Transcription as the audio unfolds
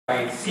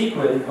Its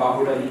sequel,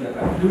 Bahubali The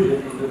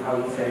Conclusion, in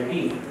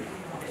 2017,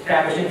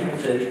 establishing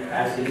himself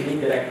as the leading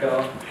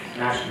director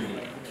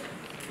nationally.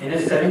 In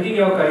his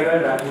 17-year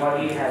career,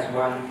 Rajmouli has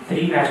won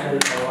 3 national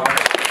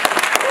awards.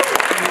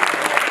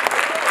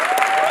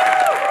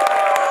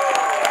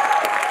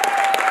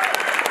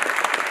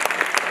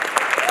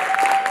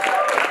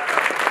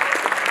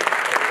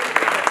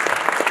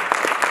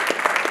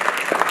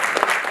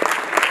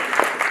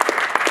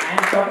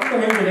 And talking to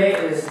him today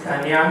is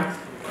Tanya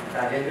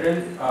Rajendran,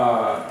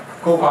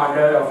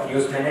 co-founder of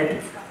News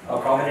Minute, a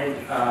prominent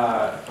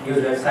news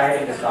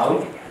website in the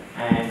South,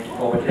 and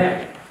over to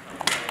them.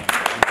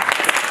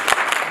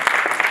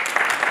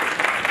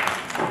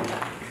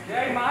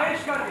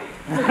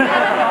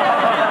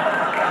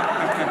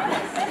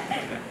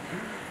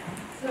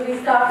 So we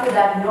start with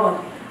that note.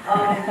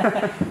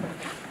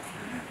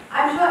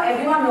 I'm sure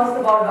everyone knows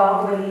about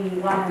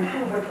Bahubali 1 and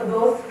 2, but for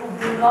those who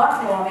do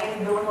not know,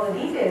 maybe don't know the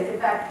details, in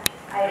fact,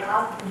 I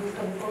asked the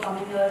producer before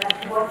coming here,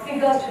 what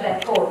figures should I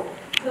quote?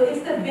 So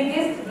it's the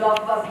biggest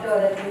blockbuster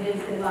that Indian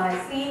cinema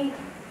has seen,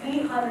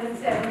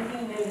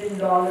 $370 million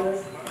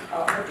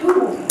for 2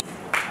 movies.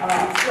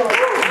 So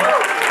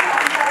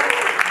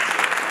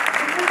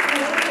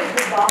this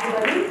is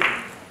Bahubali,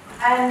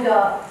 and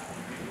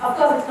of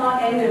course it's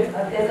not ended.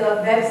 There's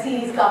a web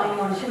series coming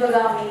on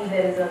Shivagami,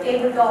 there's a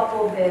tabletop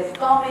book, there's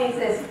comics,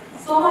 there's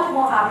so much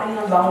more happening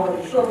on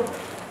Bahubali. So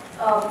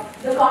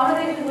the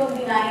conversation will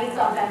be nice,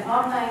 sometimes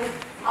not nice.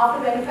 After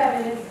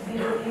 25 minutes, we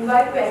will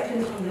invite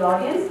questions from the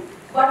audience.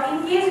 But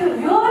in case you're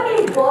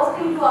really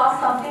bursting to ask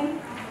something,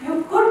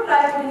 you could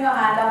try putting your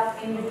hand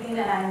up in between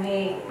and I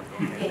may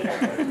take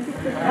that.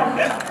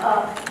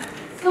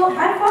 So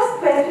my first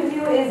question to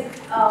you is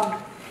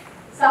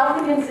South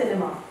Indian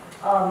cinema.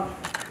 A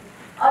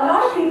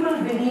lot of people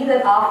believe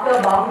that after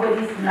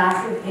Bahubali's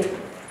massive hit,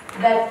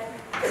 that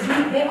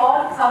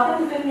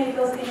South Indian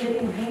filmmakers think they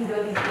can dream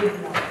really big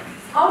now.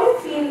 How do you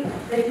feel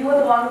that you are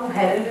the one who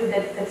heralded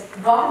that's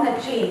brought in that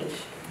change?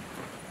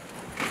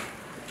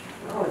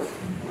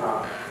 No,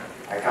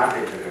 I can't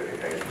take the credit.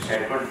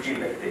 I don't feel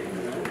like taking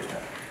the credit.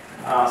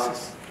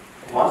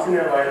 Once in a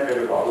while, there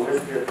will always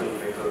be a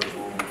filmmaker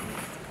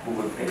who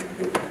will think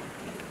big.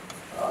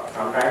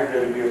 Sometimes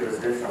there will be a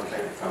president,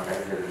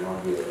 sometimes there will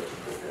not be a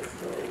president.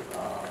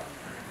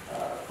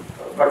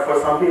 But for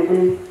some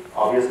people,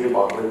 obviously,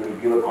 Bahubali will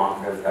give a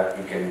confidence that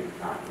we can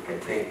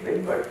think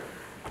big, but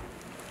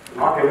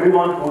not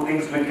everyone who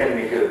thinks we can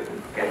make a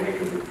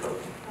big film.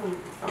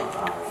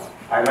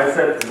 I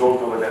myself don't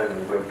know whether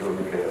I'm going to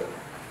make a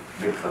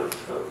big film.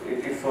 So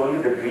it's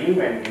only the dream,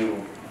 and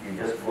you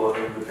just go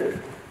ahead with it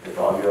with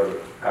all your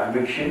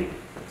conviction.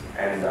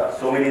 And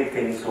so many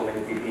things, so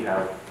many people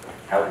have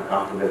to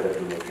come together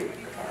to make it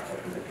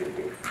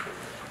big.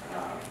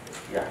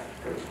 Yeah.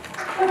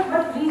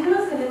 But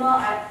regional cinema,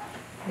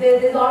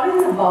 there's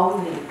always a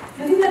boundary.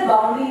 Do you think that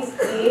boundary is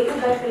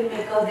created by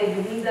filmmakers? They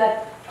believe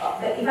that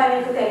if I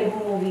make a Telugu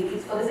movie,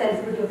 it's for the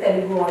sensibility of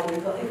Telugu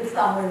audience, or if it's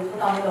Tamil, it's for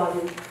Tamil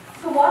audience.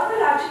 So what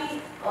will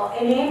actually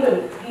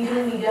enable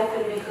regional media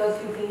filmmakers,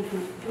 you think,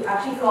 to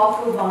actually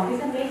cross those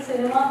boundaries and make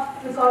cinema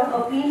which sort of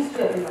appeals to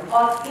everyone?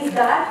 Or is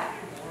that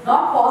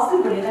not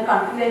possible in a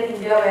country like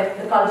India where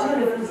the cultural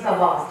differences are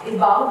vast? Is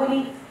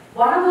Bahubali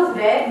one of those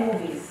rare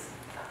movies?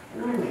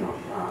 No,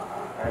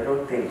 I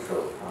don't think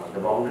so. The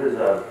boundaries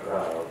are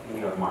in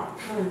your mind.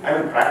 I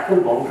mean,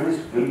 practical boundaries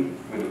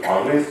will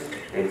always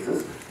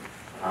exist.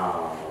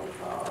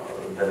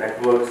 The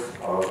networks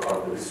or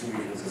the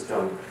distribution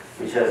system,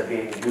 which has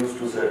been used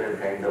to certain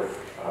kind of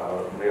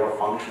way of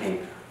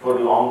functioning for a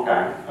long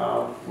time,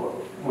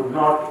 would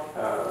not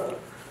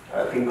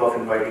think of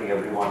inviting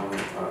everyone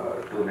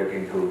to get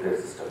into their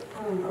system.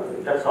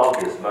 That's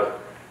obvious, but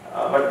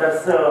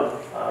that's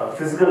a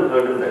physical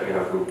hurdle that you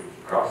have to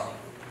cross,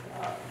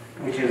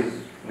 which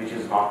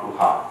is not too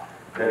hard.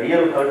 The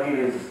real hurdle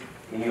is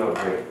in your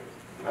brain.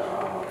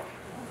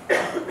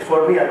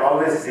 For me, I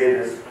always say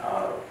this.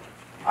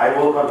 I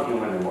work on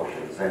human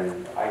emotions,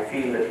 and I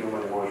feel that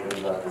human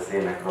emotions are the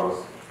same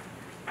across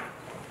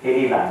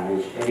any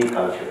language, any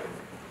culture.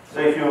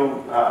 So if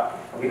you,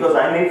 because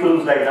I make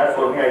films like that,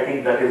 for me, I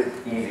think that is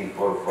easy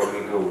for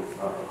me to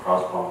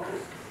cross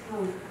boundaries.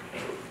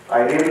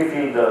 I really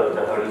feel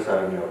the hurdles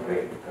are in your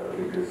brain.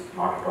 It is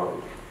not at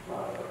all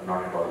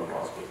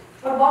impossible.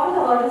 But what are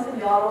the hurdles in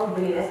your own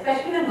brain,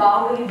 especially when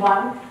Bahubali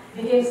 1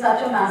 became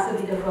such a massive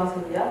hit across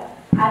India,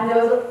 and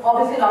there was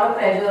obviously a lot of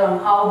pressure on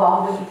how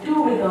Bahubali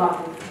 2 will turn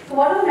out. So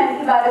what are the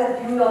mental barriers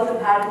that you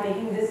yourself had to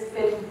making this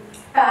film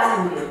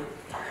pan-Indian?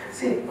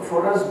 See,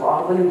 for us,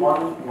 Bahubali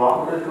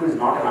 2 is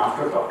not an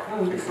afterthought.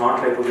 It's not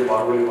like, okay,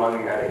 Bahubali 1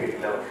 we had a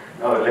hit level.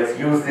 No, let's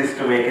use this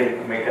to make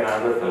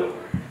another film.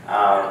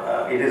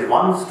 It is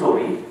one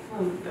story,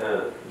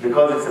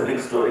 because it's a big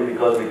story,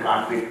 because we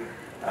can't fit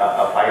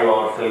a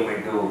 5-hour film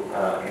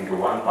into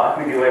one part,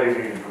 we divided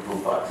it into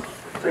 2 parts.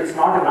 So it's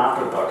not an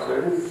afterthought. So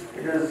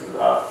it is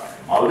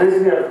always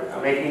we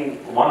are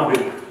making one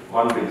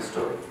big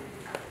story.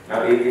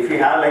 Now, if we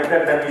have like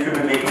that, then we should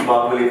be making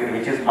Bahubali 3,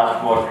 which is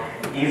much more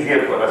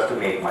easier for us to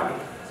make money.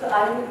 So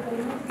are you?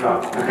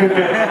 No.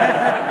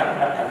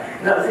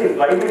 Now see,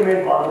 why we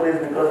made Bahubali is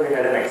because we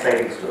had an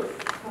exciting story.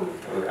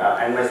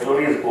 And my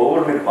story is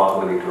over with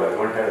Bahubali too. I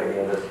don't have any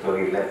other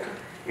story left.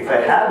 If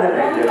I have, then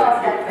I will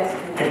ask that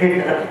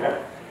question.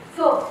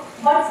 So,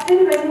 but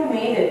still when you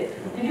made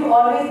it, did you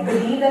always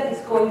believe that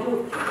it's going to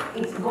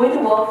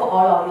work for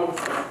all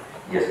audiences?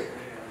 Yes.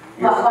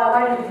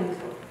 Why do you think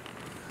so?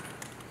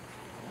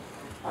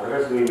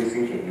 Otherwise we will be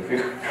sinking. If we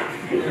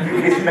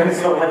spend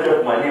so much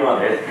of money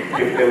on it,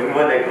 if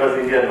everyone across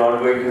India are not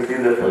going to see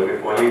the film,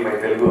 if only my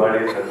Telugu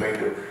audience are going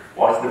to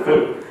watch the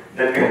film,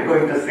 then we are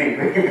going to sink.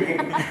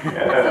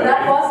 So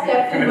that was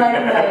kept in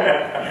mind.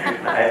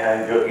 I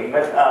am joking,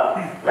 but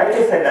like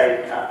I said,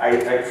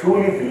 I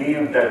truly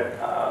believe that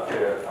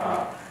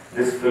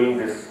this film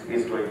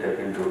is going to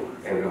appeal to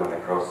everyone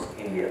across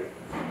India.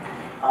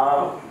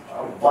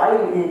 Why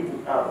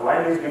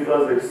is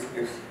because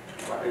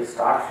it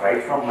starts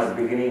right from my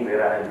beginning,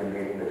 where I have been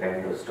reading the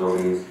kind of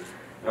stories,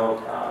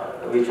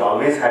 which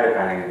always had a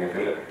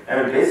pan-Indian.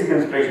 I mean, basic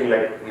inspiration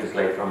is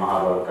from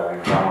Mahabharata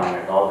and Ramayana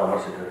and all the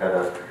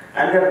Amarchitra,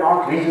 and they are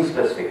not region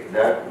specific. They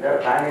are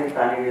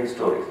pan-Indian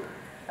stories.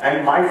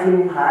 And my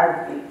film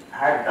had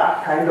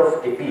that kind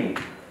of appeal.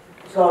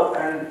 So,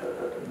 and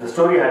the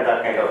story had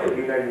that kind of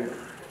appeal, and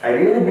I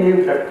really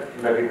believe that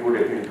it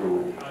would appeal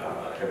to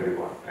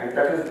everyone. And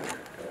that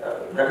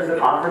is the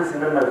confidence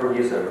even my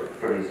producer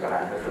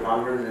had. That's the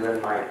confidence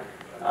even my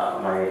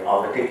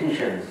all the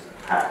technicians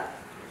had.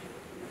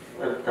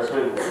 That's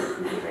why we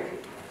will make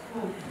it.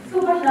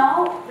 So, but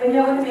now when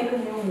you're going to make a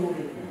new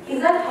movie,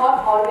 is that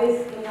thought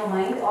always in your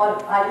mind,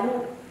 or are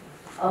you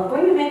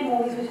going to make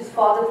movies which is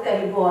for the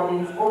Telugu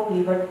audience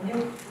only? But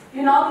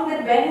you now think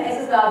that when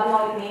S.S.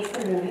 Rajmouli makes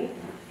the movie,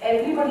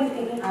 everybody is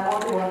thinking, I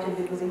want to watch it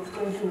because it's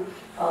going to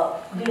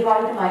give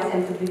out to my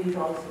sensibilities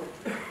also.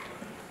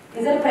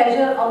 Is there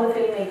pressure on the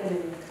filmmaker in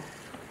it?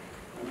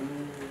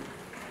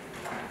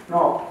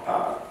 No.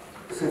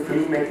 See,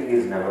 filmmaking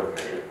is never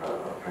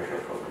pressure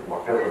for me.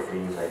 Whatever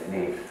films I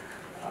make,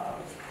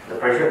 the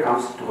pressure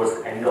comes towards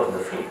the end of the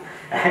film.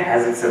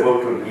 As it's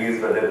about to release,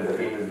 whether the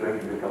film is going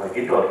to become a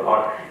hit or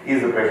not,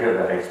 is the pressure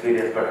that I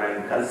experience. But when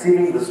I'm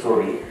conceiving the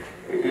story,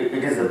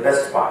 it is the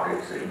best part.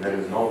 There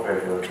is no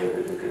pressure.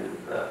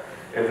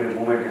 Every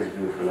moment is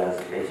beautiful as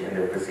each and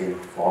everything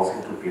falls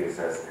into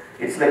places.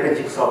 It's like a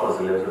jigsaw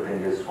puzzle.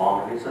 Everything is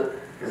formed. It's a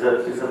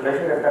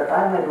pleasure. At that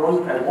time, I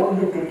won't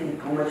be thinking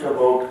too much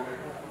about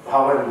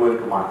how I'm going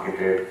to market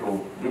it, to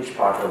which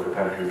part of the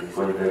country is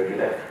going to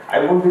be. I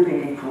won't be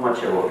thinking too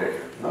much about it.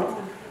 No.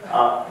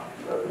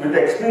 With the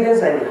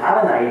experience, I will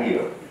have an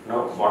idea.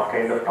 What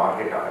kind of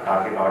target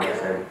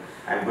audience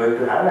I'm going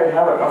to have. I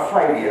have a rough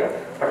idea,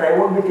 but I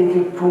won't be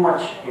thinking too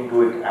much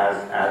into it as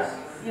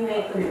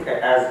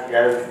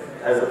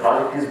the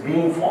project is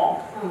being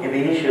formed in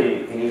the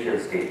initial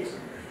stages.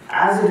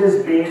 As it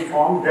is being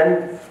formed,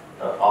 then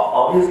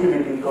obviously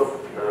we think of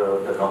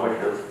the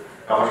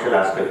commercial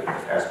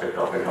aspect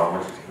of it, how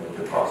much it's going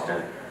to cost,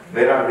 and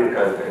where are we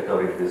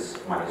recovering this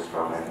money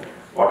from, and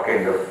what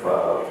kind of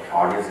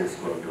audience it's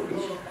going to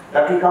reach.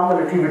 That will come a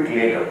little bit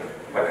later,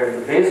 but at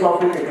the base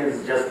of it, it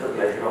is just the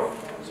pleasure of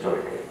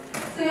storytelling.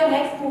 So your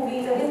next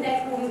movie, his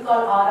next movie is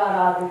called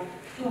RRR, with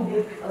two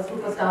big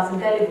superstars in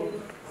Telugu.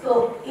 So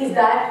is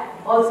that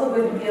also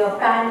going to be a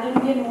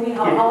pan-Indian movie?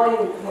 How are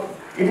you?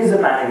 It is a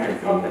pan-Indian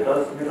film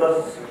because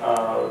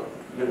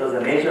the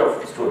nature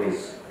of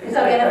stories. It's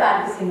again a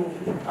fantasy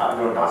movie.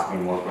 Don't ask me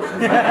more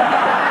questions.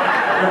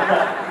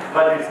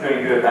 But it's going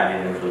to be a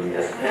pan-Indian film,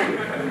 yes.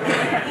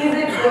 Is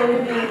it going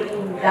to be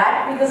in that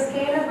bigger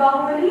scale as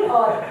Bahubali,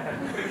 or?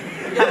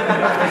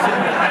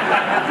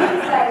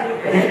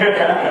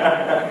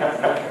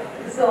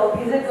 So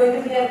is it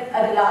going to be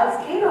at a large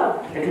scale, or?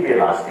 It will be a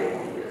large scale,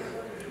 yes.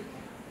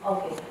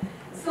 Okay.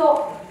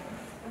 So,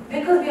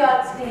 because we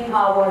are still in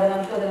Harvard, and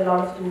I'm sure there are a lot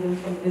of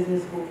students from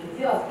business school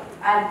here,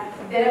 and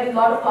there have been a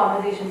lot of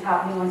conversations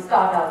happening on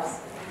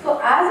startups. So,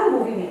 as a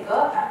movie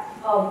maker,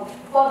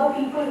 for the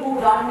people who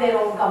run their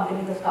own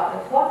companies or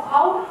startups,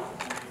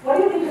 what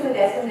do you think is the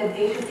lesson that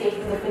they should take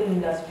from the film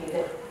industry?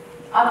 That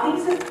are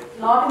things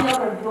not in your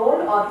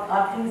control, or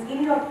are things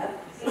in your?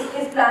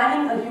 Is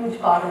planning a huge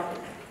part of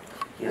it?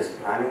 Yes,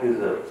 planning is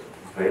a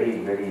very,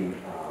 very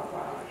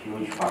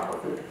huge part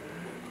of it.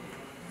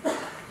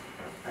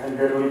 And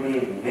there will be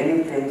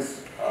many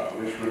things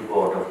which will go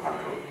out of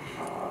control.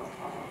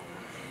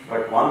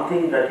 But one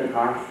thing that you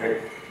can't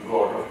let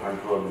go out of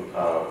control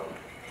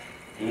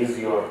is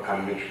your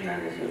conviction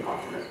and is your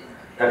confidence.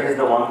 That is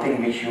the one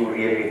thing which you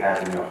really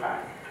have in your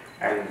hand.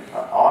 And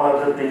all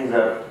other things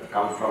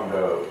come from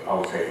the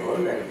outside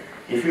world. And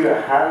if you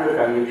have your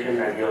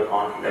conviction and your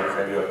confidence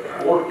and your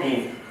core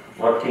team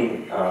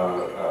working,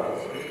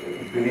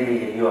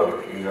 believing in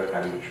your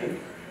conviction,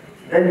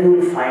 then you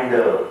will find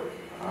a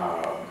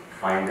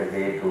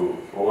way to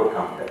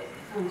overcome that.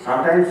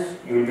 Sometimes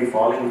you will be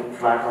falling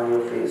flat on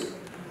your face,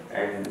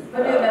 and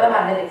but you've never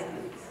had that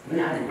experience. We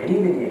had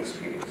many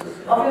experiences.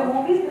 Of your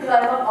movies, because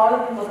I thought all of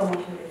them were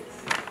commercial hits.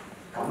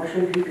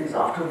 Commercial hit is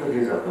after the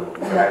release of the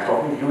movie. But I'm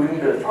talking during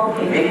the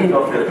making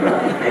of the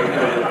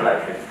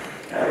production.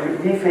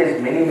 We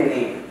faced many.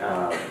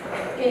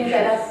 Can you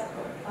tell us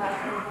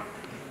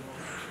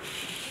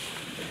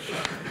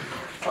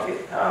Okay.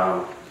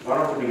 One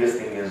of the biggest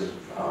thing is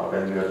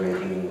when we were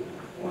making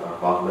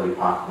Bahubali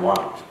Part 1.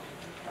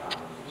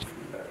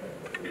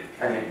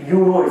 I mean, you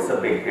know it's a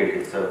big hit,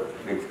 it's a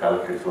big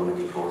collected so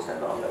many crores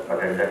and all that, but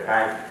at that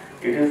time,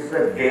 it is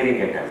a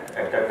daring attempt.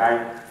 At that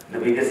time, the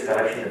biggest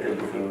collection that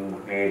Telugu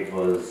film made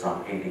was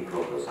some 80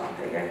 crores or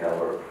something, and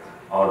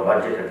our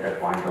budget at that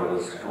point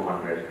was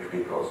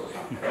 250 crores or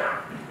something.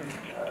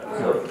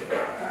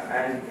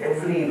 And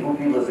every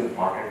rupee was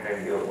important,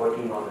 and we were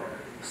working on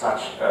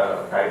such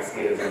tight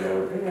scales and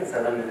everything, and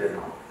suddenly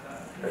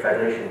the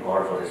Federation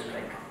called for a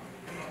strike.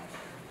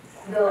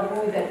 The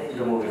movie federation?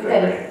 The movie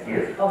federation,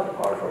 yes,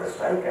 called for a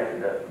strike,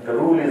 and the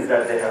rule is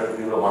that they have to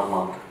give a 1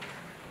 month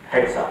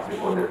heads up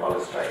before they call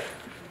a strike.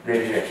 They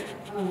didn't.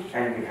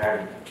 And we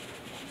had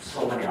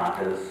so many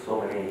artists,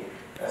 so many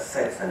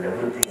sets and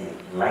everything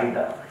lined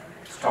up.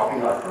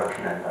 Stopping our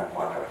production at that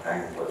point of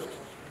time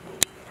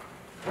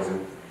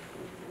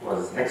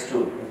was next to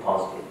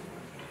impossible.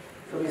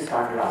 So we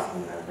started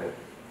asking them that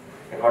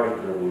according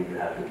to the rule you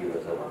have to give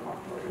us a 1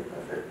 month notice.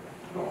 I said,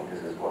 no,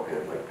 this is what we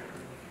are going to do.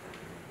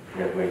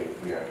 We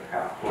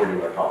are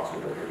holding our talks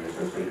with the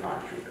producers, we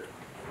can't shoot it.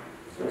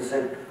 So we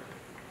said,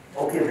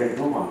 okay, then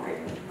do one thing.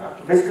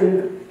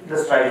 Basically, the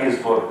strike is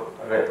for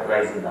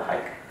rising the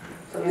hike.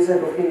 So we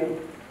said, okay,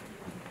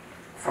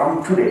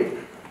 from today,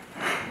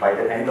 by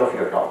the end of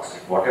your talks,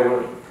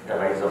 whatever the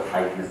rise of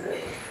hike is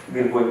there,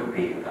 we're going to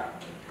pay you that.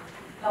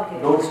 Okay.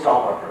 Don't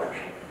stop our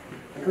production.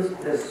 Because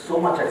there's so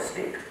much at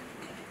stake.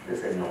 They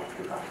said, no,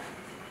 you can't.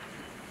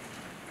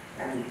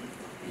 And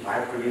my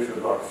producer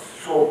got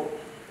so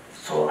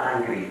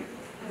angry.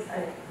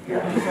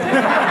 Yeah.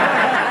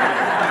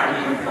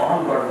 And all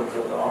of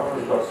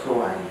us got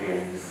so angry,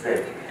 and he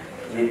said,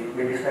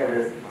 we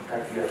decided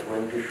that we are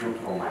going to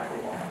shoot no matter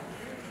what.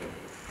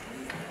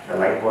 The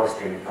light boys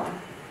didn't come.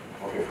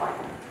 Okay, fine.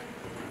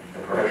 The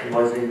production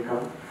boys didn't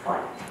come.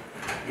 Fine.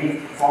 We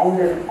found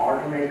an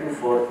alternative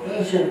for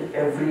each and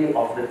every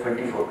of the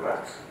 24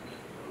 crafts.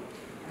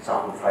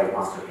 Some fight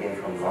master came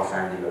from Los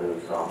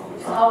Angeles. So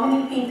how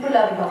many people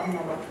are we talking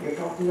about? We're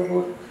talking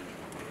about.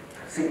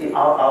 See,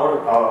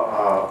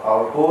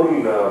 our whole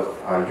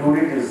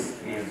unit is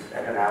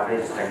at an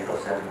average strength of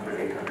 700,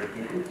 800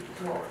 people.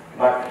 Wow.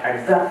 But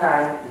at that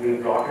time, we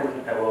brought in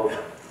about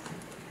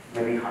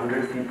maybe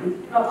 100 people.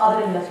 From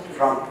other industries?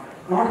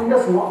 Not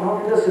industries.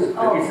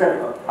 Oh. It's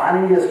a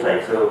pan-India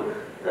strike. So,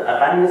 a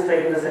pan-India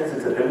strike in the sense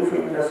it's a Telugu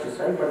film industry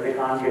strike, but they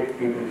can't get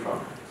people from.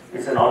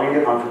 It's an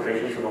all-India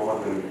confederation, so no one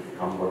will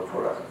come work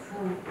for us.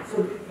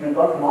 So, we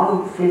got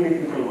non-filmy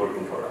people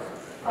working for us.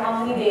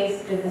 How many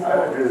days did this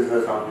go? This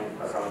is some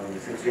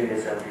 16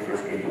 days, 17 days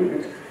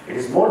schedule. It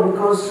is more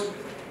because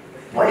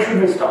why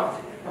should we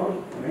stop?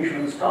 No, we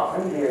shouldn't stop.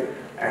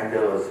 And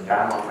there was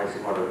ban on my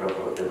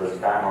cinematographer, there was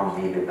ban on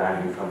me, they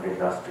banned me from the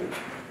industry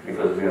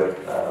because we are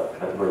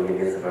going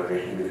against the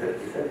federation. We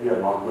said we are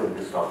not going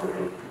to stop the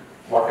film,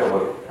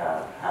 whatever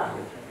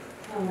happens.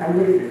 And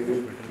we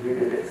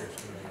did it.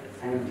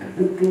 And the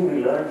big thing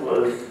we learned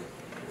was,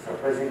 the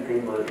surprising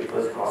thing was, it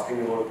was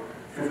costing about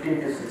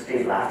 15 to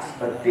 16 lakhs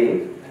per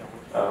day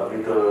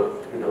with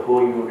the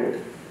whole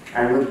unit.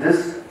 And with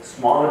this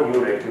smaller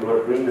unit, we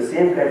were doing the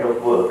same kind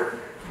of work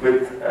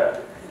with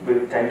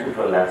 10 to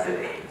 12 lakhs a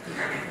day.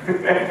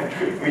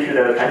 We should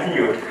have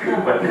continued,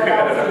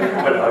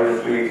 but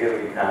obviously we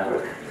can't.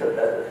 So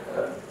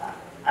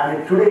I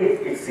mean, today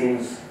it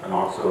seems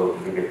not so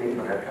big a thing,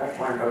 but at that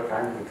point of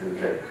time, it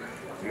is like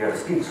we are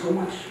risking so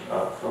much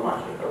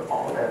with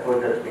all the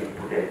effort that's being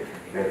put in.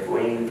 We are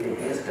going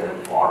against a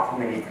lot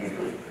many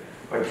people.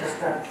 But just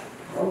that,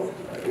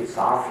 it's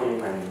our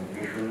film and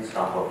we shouldn't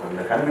stop our film.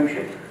 The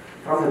conviction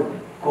from the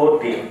core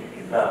team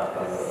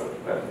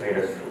made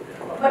us through.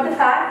 But the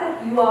fact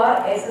that you are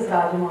S.S.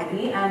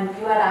 Rajmouli and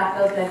you are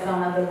actors like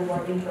Ranadar who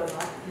got in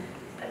trouble,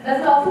 does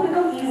it also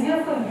become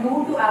easier for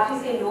you to actually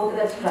say no to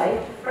that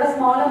strike? But a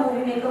smaller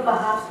movie maker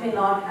perhaps may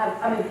not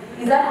have, I mean,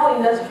 is that how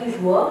industries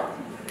work?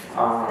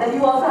 That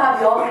you also have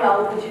your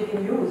clout which you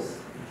can use?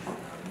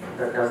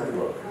 That doesn't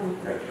work.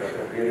 That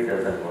really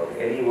doesn't work.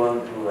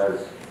 Anyone who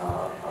has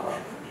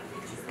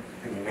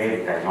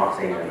made, I'm not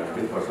saying I'm a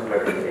big person,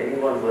 but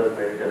anyone who has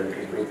made a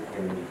little bit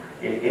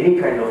in any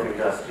kind of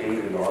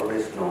industry will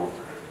always know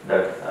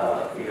that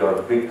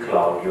your big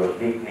clout, your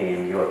big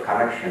name, your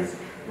connections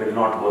will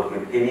not work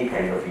with any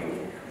kind of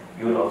union.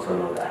 You will also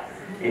know that.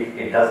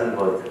 It doesn't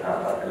work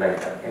like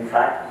that. In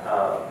fact,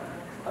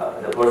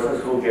 the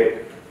persons who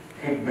get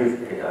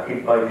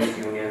hit by these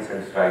unions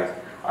and strikes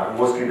are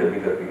mostly the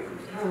bigger people.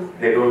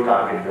 They don't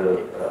target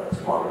the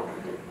smaller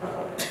people.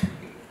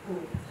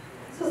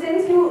 So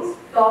since you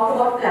talked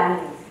about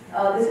planning,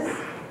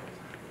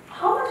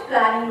 how much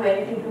planning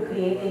went into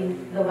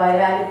creating the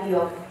virality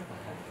of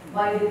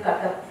why did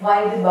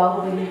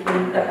Bahubali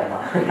film Katappa?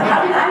 I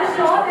mean, I'm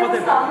sure there was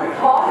some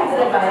thought into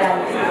that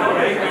virality.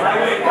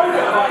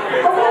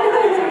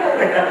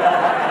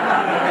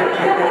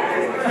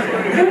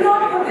 Do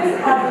not put this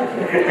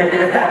publicly.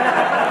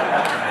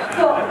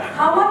 So,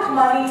 how much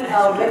money and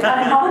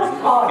how much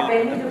thought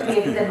went into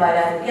creating that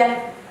virality? And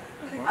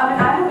I mean,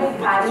 I'm a big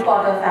Harry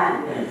Potter fan.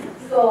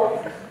 So,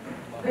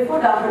 before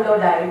Dumbledore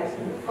died,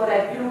 for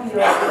like 2 years, we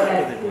were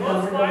like,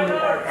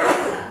 Dumbledore.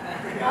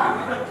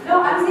 Huh? No,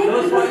 I'm saying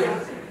it was.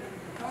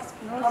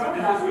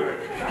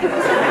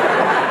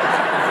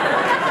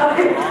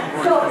 Okay,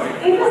 so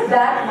it was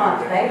that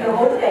much, right? The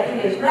whole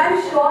speculation. But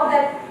I'm sure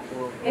that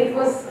it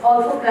was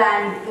also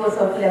planned to a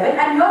certain level.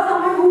 And you're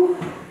someone who,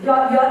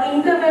 your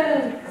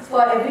interval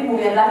for every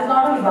movie, and that is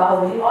not only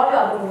Bahubali, all your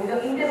other movies,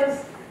 your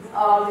intervals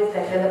are always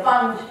like the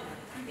punch.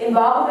 In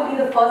Bahubali,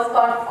 the first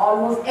part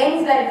almost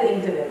ends like the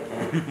interval.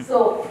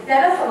 So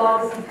tell us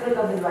about the secret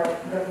of the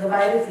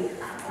viral secret.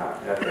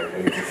 That's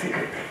the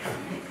secret.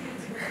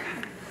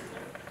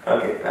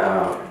 Okay,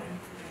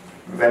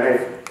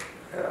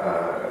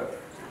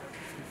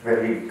 when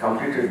we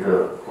completed the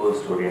whole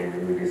story and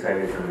then we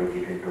decided to make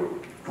it into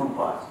 2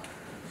 parts,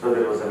 so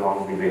there was a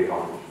long debate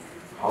on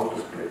how to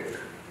split it.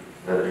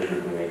 Whether we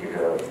should make it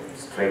a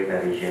straight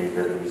narration,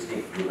 whether we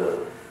stick to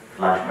the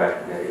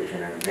flashback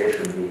narration, and where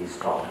should we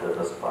stop the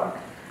first part,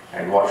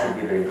 and what should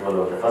be the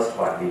interval of the first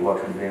part be, what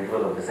should be the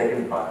interval of the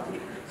second part be.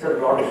 So a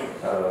lot of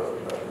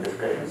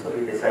discussion, so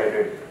we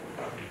decided,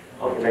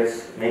 okay,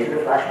 let's make it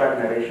a flashback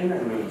narration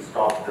and we'll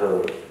stop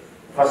the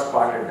first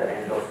part at the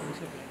end of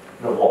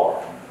the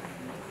war.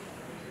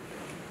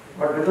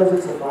 But because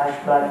it's a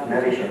flashback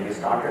narration, we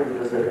started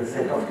with a certain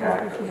set of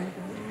characters.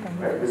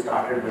 Right? We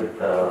started with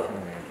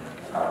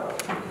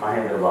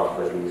Mahendra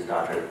Bahubali, we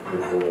started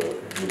with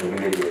the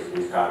villages,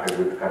 we started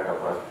with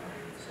Kattappa,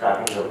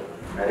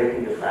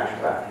 narrating the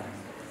flashback.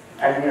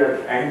 And we are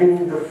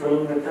ending the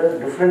film with a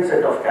different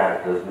set of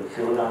characters, with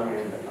Sivagami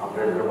and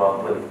Mahendra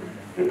Bahubali.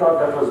 We thought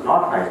that was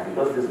not nice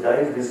because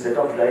this set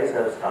of guys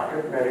have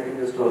started narrating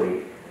the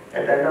story.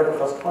 At the end of the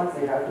first part,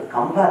 we have to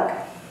come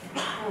back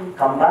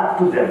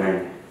to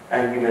them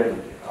and give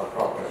them a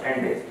proper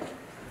ending.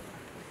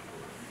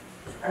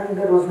 And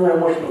there was no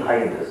emotional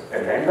high in this.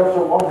 At the end of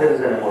the war, there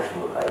is an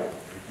emotional high.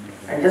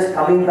 And just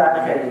coming back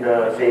and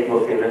saying,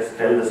 okay, let's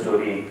tell the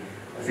story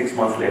 6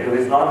 months later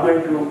is not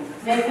going to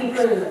make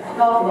people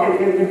talk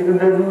about it.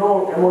 There is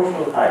no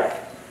emotional high.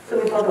 So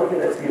we thought, okay,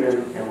 let's give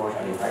an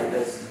emotional high.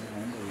 Let's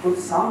put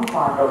some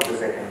part of the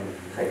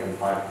second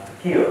part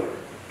here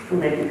to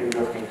make it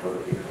interesting for the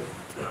people.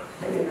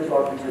 Maybe this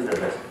what which is the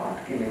best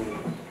part, killing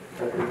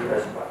that is the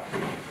best part.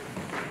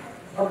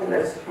 Okay,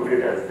 let's put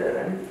it as there.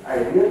 And I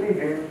really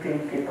didn't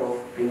think of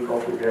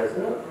it as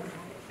a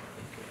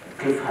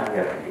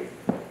cliffhanger ending.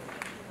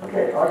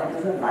 Okay, I thought it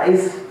was a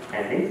nice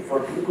ending for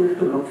people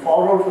to look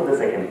forward for the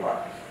second part.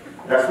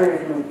 That's why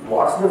if you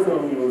watch the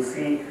film, you will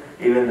see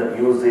even the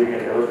music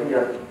and everything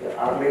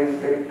are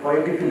very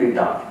poetically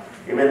done.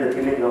 Even the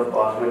killing of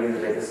Rajmouli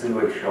is like a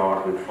silhouette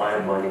shot with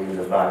fire burning in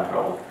the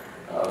background,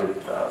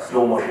 with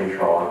slow motion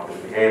shot,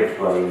 with hair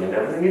flying and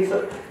everything.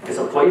 It's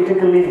a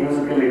poetically,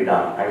 musically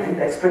done. I didn't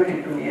expect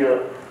it to be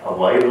a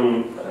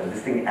viral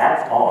this thing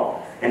at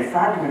all. In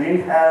fact, we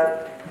didn't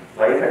have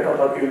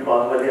Vaikatappa killed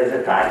Bahubali as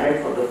a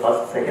tagline for the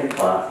second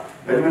part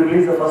when we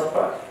released the first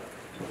part.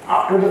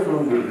 After the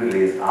film was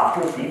released,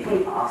 after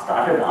people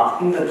started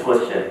asking the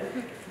question,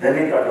 then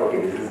we thought, okay,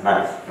 this is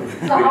nice.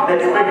 So how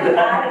did you add to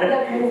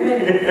that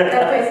movement, the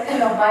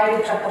question of why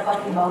did Kattappa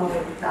kill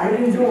Bahubali? I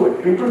didn't do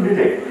it, people did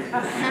it. So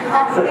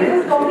it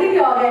was completely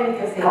organic,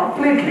 you're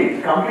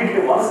saying?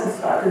 Completely. Once it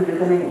started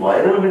becoming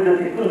viral with the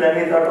people, then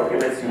we thought, okay,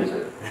 let's use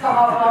it. So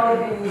how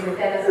did we use it?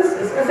 Tell us.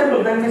 It's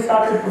simple. Then we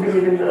started putting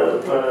it in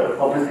the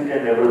publicity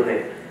and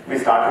everything. We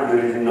started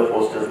releasing the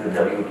posters with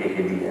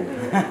WKKB and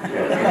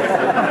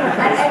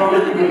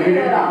every interview you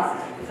were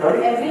asked.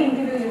 Sorry? Every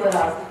interview you were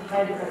asked.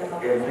 Why did Kattappa?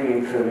 Every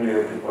interview,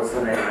 every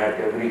person I met,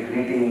 every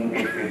greeting,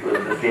 it was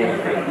the same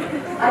thing.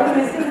 Are you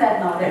missing that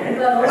now? That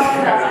people are no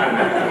longer asking,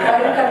 why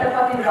did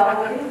Kattappa kill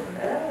Bahubali?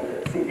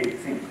 See,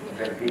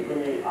 when people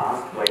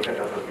ask why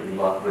Kattappa killed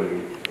Bahubali,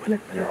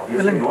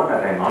 obviously know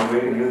that I'm not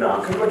going to give the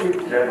answer, but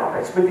they're not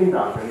expecting the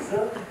answer. It's a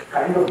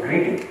kind of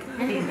greeting.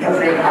 You're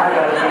saying, hi,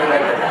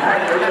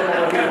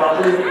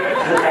 Bahubali is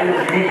a kind of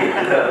greeting.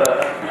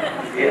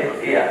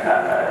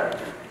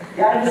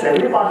 Yeah, it's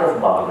every part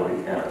of Bahubali.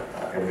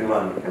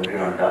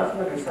 Everyone does,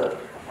 but it's a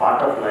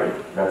part of life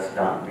that's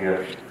done. We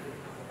are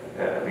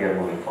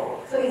moving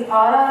forward. So is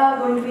RRR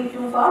going to be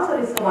 2 parts or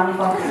is it 1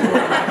 part?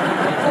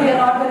 So you're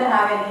not going to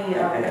have any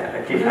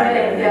So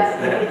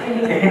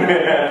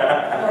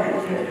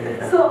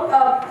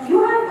you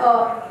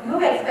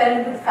have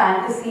experimented with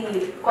fantasy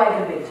quite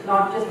a bit,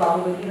 not just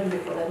Bahubali, even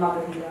before that,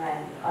 Magadha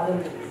and other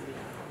movies.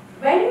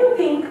 When do you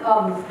think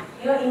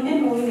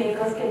Indian movie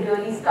makers can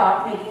really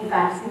start making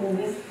fantasy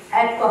movies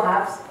at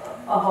perhaps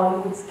a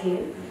Hollywood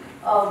scale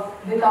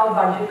without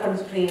budget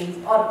constraints,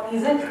 or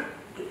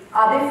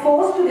are they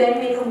forced to then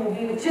make a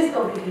movie which is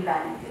completely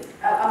pan-Indian?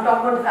 I'm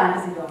talking about the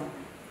fantasy genre.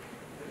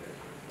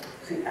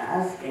 See,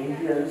 as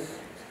Indians,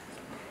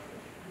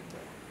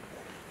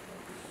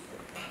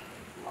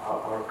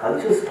 our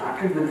culture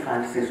started with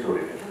fantasy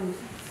storytelling.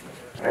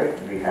 Right?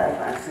 We have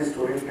fantasy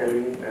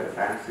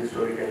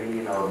storytelling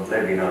in our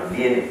blood, in our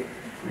DNA.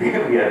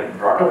 We are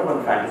brought up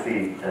on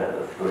fantasy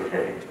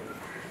storytelling.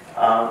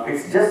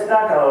 It's just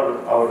that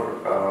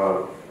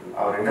our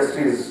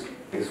industry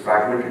is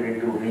fragmented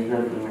into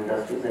regional film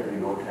industries, and we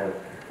don't have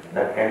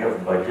that kind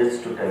of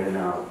budgets to tell in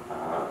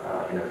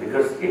a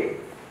bigger scale.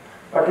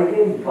 But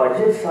again,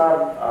 budgets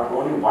are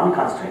only one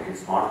constraint.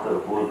 It's not the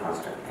whole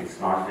constraint. It's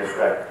not just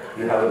that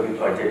you have a big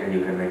budget and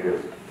you can make a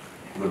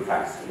good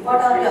fantasy.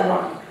 What are the other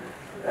ones?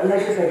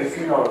 Like I said, it's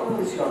in our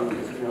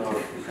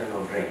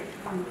brain.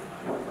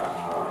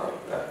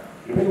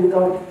 Even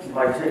without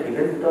budget,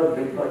 even without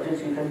big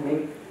budgets, you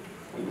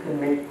can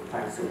make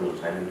fantasy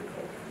films. I mean,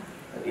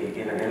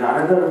 in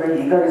another way,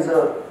 Eager is a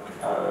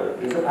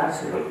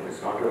fantasy film.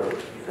 It's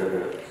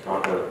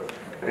not a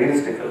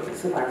realistic film.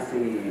 It's a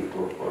fantasy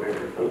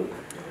oriented film.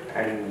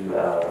 And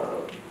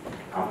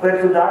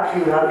compared to that,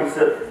 you have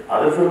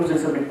other films.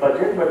 It's a big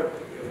budget, but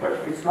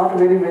it's not a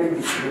very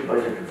big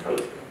budgeted film.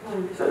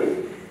 So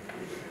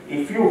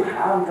if you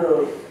have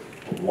the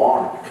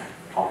want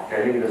of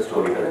telling the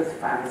story, whether it's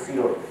fantasy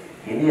or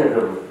any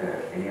other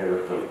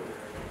film,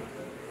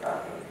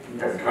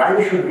 the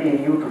drive should be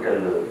in you to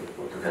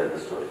tell the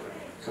story.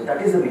 So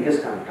that is the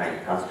biggest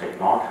constraint,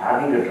 not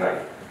having a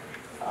drive,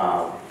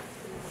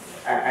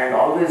 and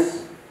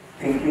always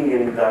thinking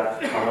in that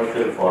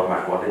commercial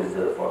format. What is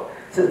the format?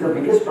 So the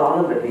biggest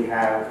problem that we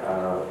have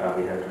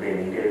today in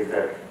India is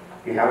that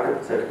we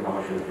have certain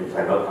commercial films.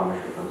 I love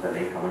commercial films. I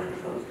make commercial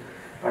films,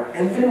 but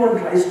everyone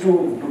tries to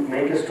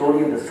make a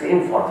story in the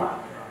same format.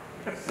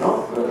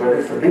 No, whether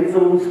it's a big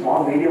film,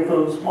 small, medium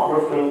film,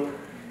 smaller film.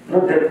 No,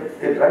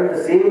 they write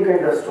the same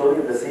kind of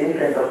story, the same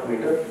kind of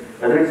meter.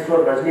 Whether it's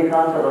for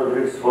Rajnikant or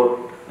whether it's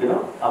for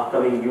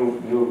upcoming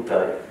new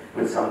guy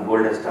with some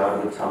golden star,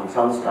 with some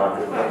star, with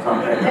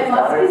some kind of there star.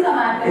 must be some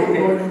actor with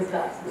golden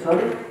stars.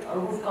 Sorry?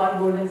 Who's called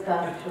golden star,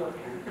 I'm sure.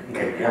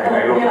 Yeah,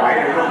 I don't mean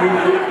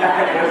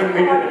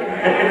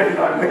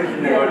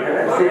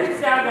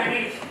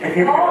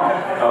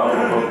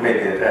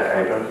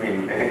I don't mean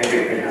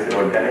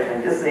about Ganesh.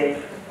 I'm just saying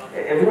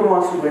everyone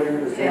wants to get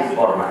into the same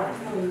format.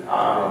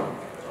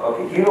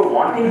 Okay, hero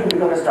wanting to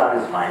become a star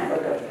is fine,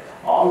 but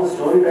all the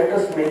story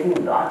writers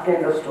making that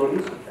kind of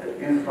stories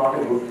is not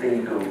a good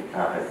thing to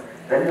happen.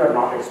 Then you are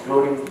not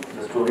exploring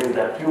the stories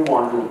that you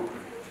want to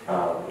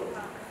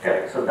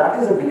tell. So that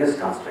is the biggest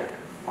constraint,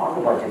 not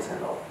the budgets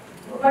and all.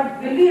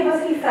 But will we ever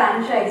see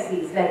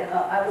franchisees? Like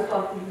I was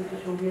talking to Mr.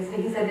 Shobhi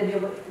yesterday, he said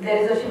that there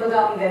is a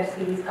Shivagami web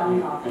series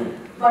coming out.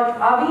 But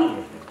are we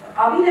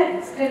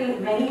like still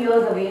many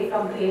years away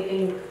from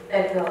creating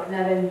like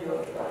Narendra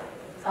or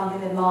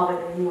something that Marvel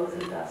and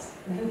Universal does?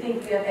 Do you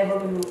think we are ever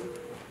going to?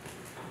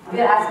 We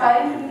are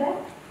aspiring to do that?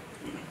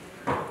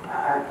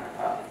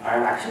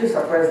 I'm actually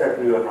surprised that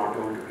we were not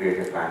able to create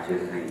a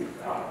franchise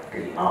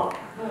till now.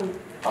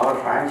 Our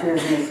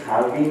franchisees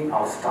have been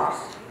our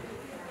stars.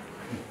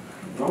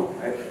 No,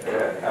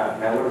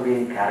 never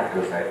been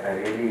characters.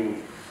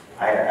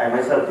 I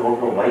myself don't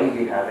know why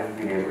we haven't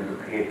been able to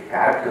create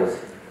characters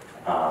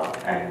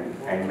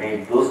and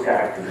make those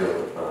characters a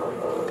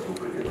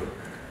superhero.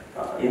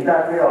 In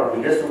that way, our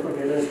biggest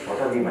superhero is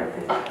Tollywood, I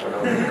think.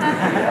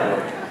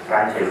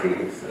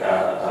 Franchisees.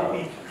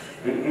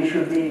 We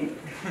should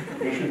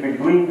be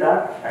doing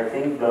that. I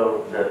think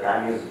the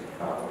time is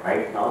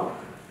right now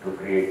to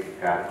create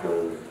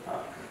characters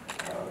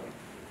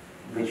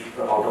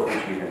out of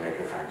which we can make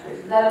a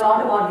franchise. That are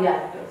not about the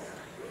actors.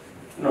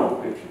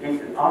 No,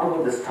 it's not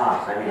about the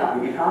stars. I mean,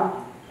 we can't.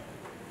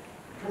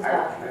 The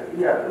stars.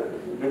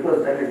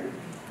 Because then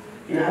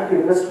you have to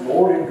invest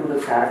more into the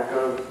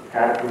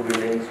character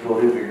building,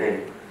 story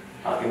building,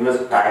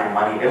 invest time,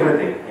 money,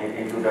 everything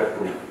into that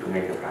to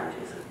make a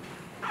franchise.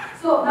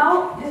 So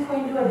now, just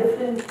going to a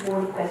different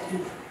mode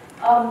question.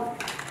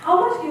 How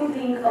much do you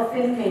think a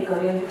filmmaker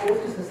really owes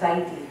to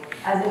society?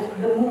 As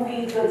in the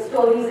movies, the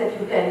stories that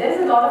you tell. There is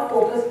a lot of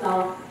focus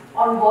now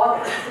on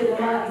what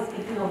cinema is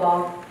speaking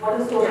about, what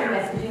is the social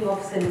messaging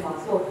of cinema.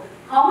 So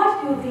how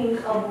much do you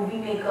think a movie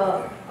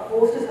maker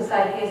owes to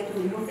society as to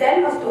you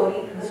tell a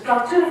story, the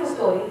structure of a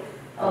story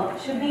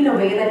should be in a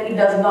way that it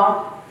does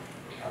not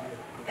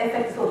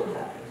affect social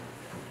fabric?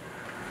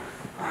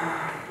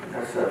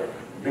 That's a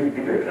big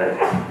debate, right?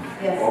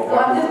 Yes. So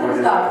I'm just going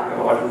to start.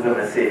 What is the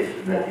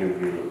message that you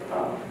will?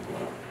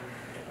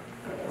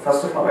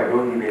 First of all, I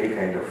don't give any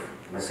kind of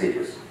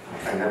messages.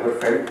 I never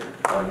felt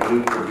a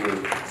need to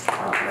give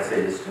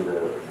messages to the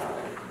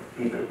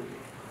people.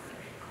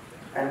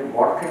 And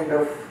what kind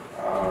of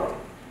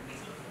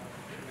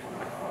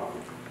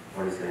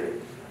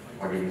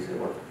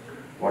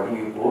what do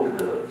you owe to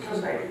the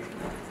society?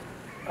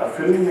 A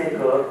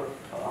filmmaker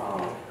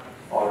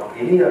or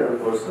any other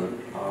person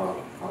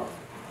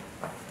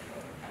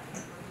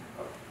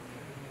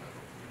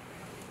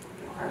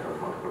I don't know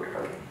how to put it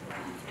up.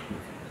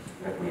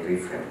 Let me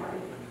reframe my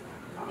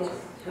answer.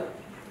 Yes, sure.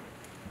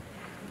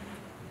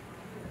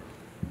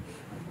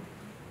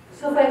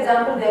 So, for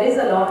example, there is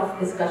a lot of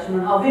discussion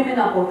on how women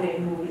are portrayed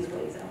in movies, for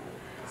example.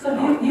 So,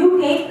 do you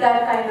take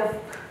that kind of...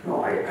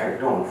 No, I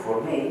don't.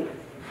 For me,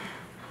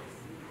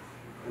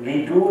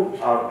 we do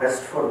our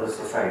best for the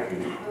society.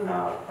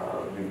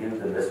 We give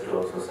the best to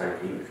our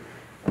society.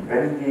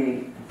 When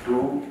we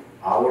do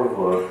our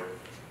work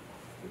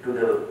to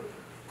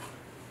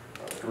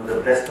to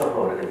the best of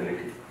our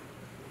ability.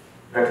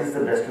 That is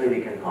the best way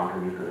we can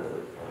contribute to the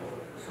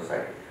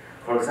society.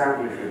 For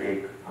example, if you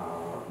take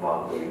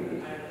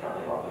Bahubali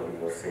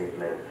or say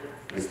like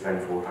we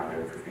spent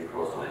 450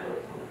 crores on the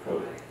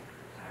film.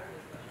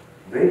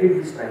 Where did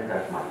we spend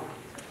that money?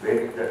 Where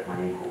did that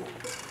money go?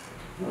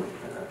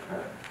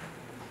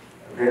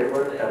 There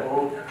were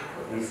about,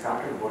 we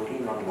started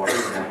working on what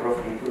is the number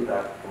of people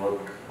that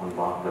worked on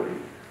Bahubali,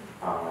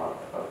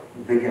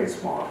 big and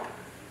small.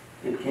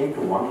 It came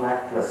to 1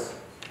 lakh plus.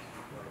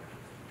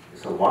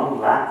 So 1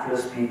 lakh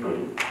plus people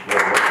were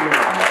working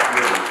on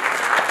Bahubali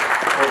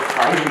for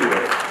 5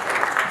 years.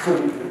 So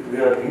we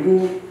are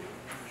giving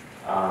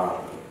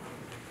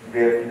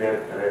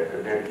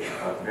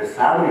their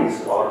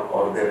salaries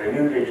or their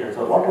remunerations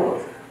or whatever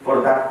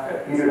for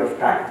that period of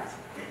time.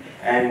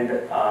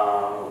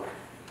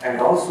 And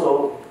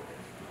also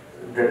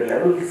the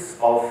levels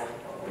of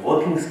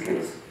working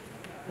skills,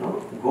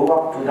 go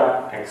up to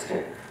that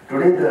extent.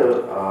 Today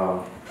the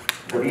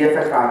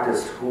VFX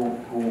artist who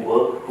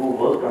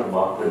worked on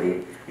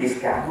Bahubali is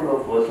capable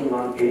of working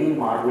on any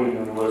Marvel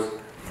Universe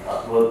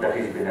work that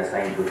has been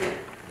assigned to him.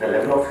 The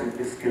level of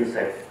his skill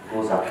set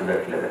goes up to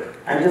that level.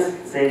 I'm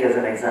just saying as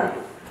an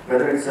example,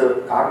 whether it's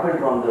a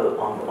carpenter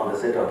on the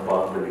set of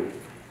Bahubali,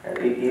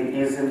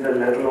 he is in the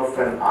level of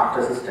an art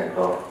assistant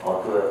or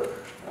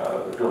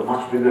to a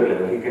much bigger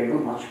level. He can do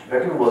much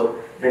better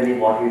work than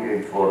what he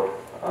did for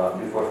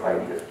before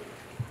 5 years.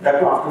 That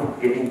too after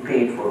getting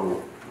paid for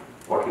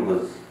what he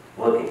was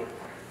working.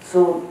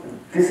 So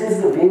this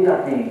is the way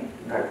that we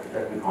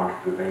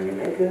contribute. When you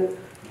make a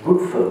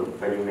good film,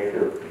 when you make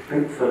a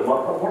big film,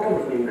 or whatever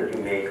film that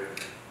you make,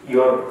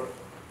 you're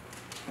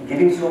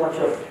giving so much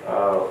of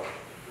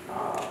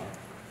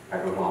I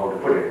don't know how to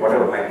put it.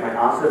 Whatever my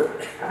answer.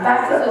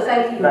 Back to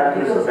society. Back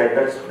to society.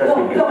 That's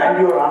no, and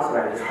your answer.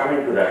 I'm just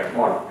coming to that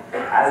point.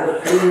 As a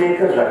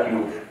filmmaker, that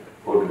you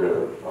go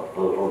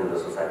to the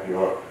society.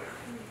 Or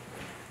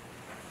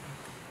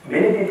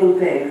many people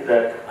think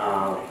that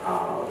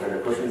when the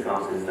question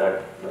comes is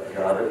that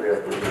the other way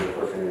of putting the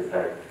question is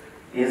that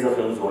is the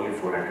films only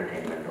for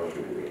entertainment or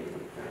should be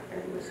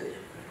any message?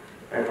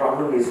 My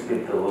problem is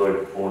with the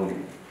word only.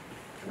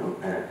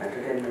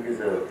 Entertainment is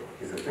a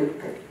big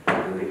thing. A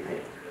big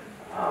thing.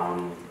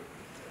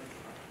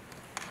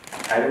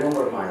 I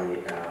remember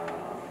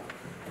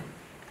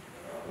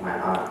my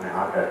art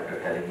director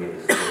telling me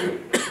this story.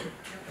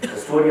 The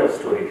story of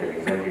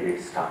storytelling. When did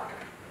it start?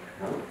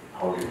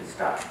 How did it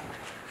start?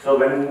 So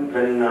when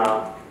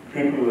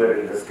people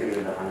were still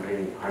in the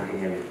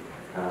hunting and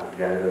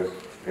gather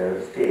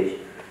stage,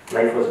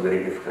 life was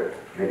very difficult.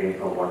 They didn't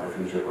know what the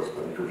future was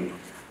going to be,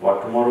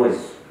 what tomorrow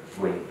is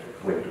going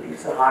to be.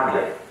 It's a hard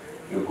life.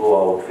 You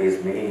go out,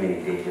 face many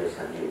dangers,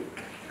 and you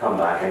come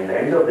back. And at the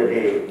end of the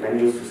day, men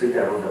used to sit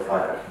around the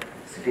fire,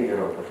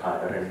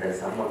 and then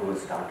someone will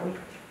start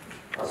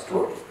a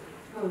story.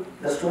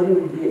 The story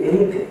will be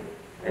anything,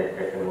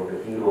 about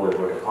a hero,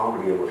 about a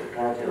comedy, about a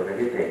tragedy, or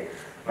anything.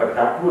 But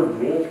that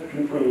would make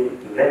people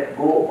let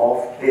go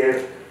of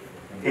their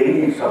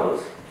daily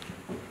troubles,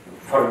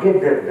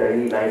 forget their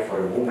daily life for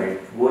a moment,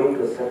 go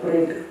into a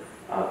separate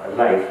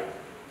life,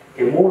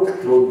 emote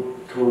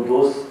through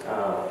those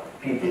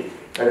people,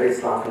 whether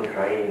it's laughing,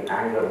 crying,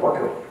 anger,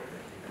 whatever,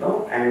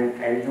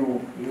 and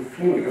you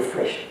feel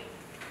refreshed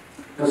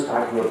to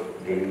start your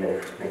daily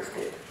life next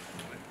day.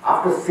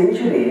 After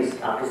centuries,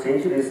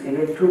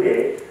 even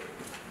today,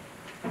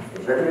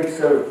 whether it's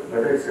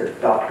a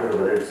doctor,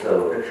 whether it's a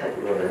rickshaw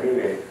or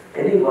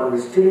anyone, we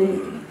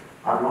still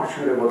are not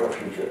sure about the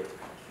future.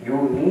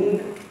 You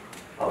need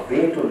a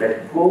way to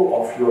let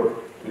go of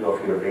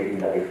your daily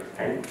life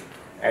and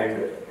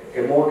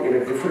emote in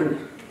a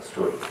different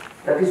story.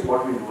 That is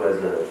what we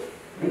do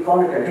we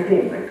call it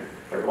entertainment,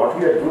 but what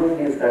we are doing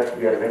is that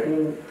we are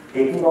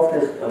taking off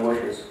these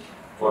emotions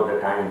for the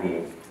time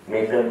being,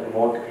 make them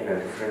emote in a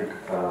different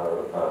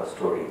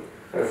story,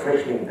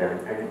 refreshing them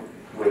and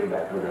going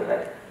back to their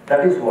life.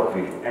 That is what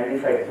we do. And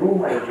if I do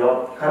my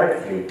job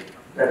correctly,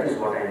 that is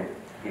what I am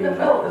giving back.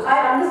 No,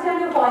 I understand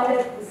your point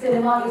that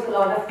cinema is a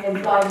lot of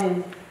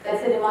employment, that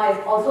cinema is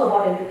also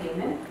about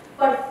entertainment.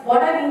 But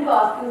what I mean to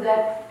ask you is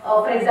that,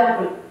 for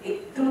example,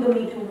 through the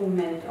Me Too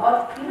movement,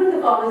 or even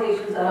the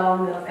conversations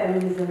around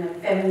feminism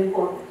and feminine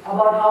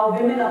about how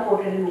women are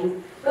portrayed in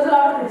movies, there's a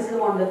lot of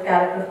criticism on the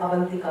character of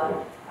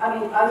Avantika. I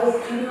mean, I was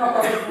reading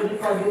about this movie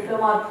called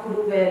Vikramark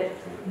Kudu, where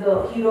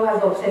the hero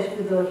has obsession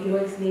with the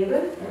heroine's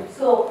neighbor.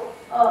 So,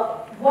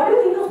 what do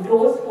you think of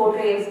those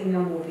portrayals in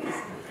your movies?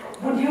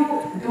 Would you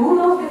do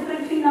those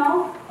differently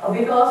now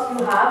because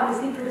you have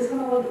received criticism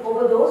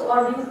over those,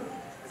 or do you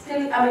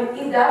still, I mean,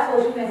 is that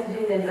social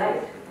messaging then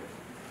right?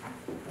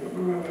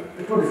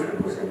 Two different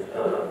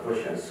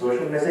questions.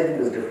 Social messaging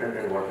is different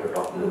than what you're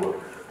talking about.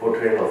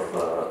 Portrayal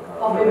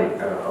of women.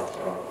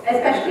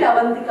 Especially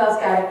Avantika's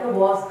character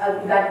was,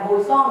 that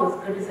whole song was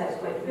criticized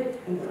quite a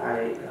bit.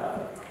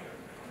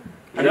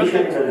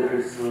 Initially, when the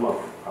criticism of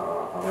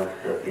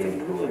Avantika came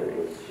through, I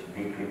was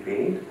deeply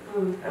pained.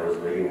 I was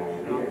very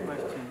angry, and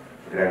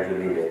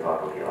gradually I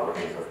thought, okay, all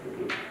kinds of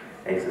people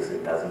exist,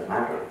 it doesn't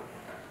matter.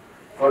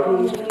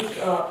 movies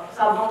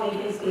somehow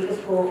maintain status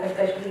quo,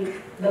 especially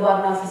the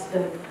Varna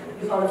system,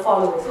 you sort of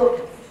follow it. So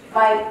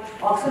my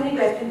auxiliary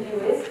question to you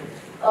is,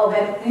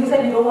 when you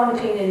said you don't want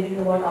to change anything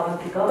about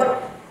Avantika, but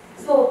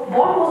so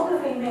what most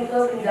of the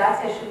filmmakers in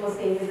that session were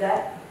saying is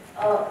that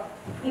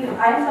if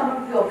I am someone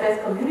from the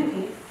oppressed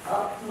community,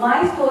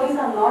 my stories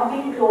are not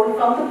being told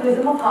from the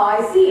prism of how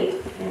I see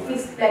it.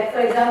 It's like, for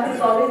example,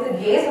 it's always the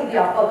gaze of the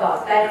upper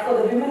caste, like for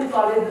the women it's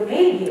always the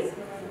male gaze.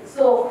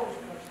 So,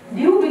 do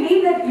you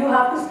believe that you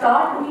have to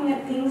start looking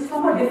at things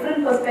from a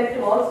different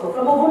perspective also,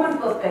 from a woman's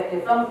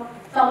perspective, from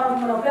someone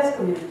from an oppressed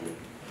community?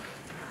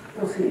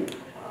 No, see,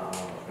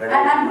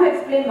 and do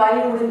explain why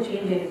you wouldn't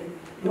change anything.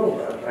 No,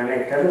 when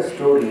I tell a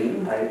story,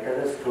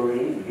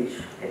 which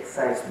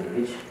excites me,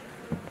 which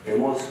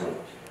emotes me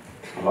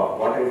about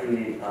what I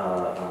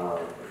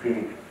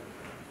feel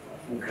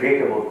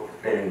great about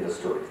telling the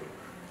story.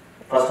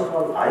 First of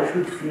all, I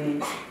should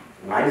feel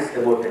nice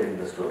about telling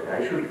the story.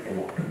 I should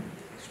emote.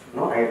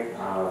 No,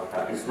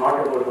 it's not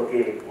about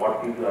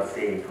what people are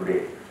saying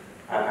today.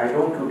 I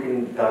don't look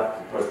in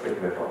that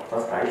perspective at all.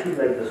 First, I should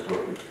like the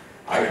story.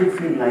 I should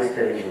feel nice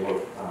telling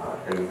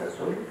that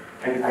story,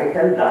 and I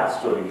tell that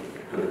story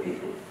to the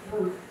people.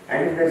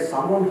 And if there is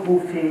someone who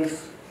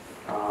feels,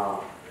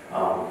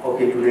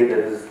 today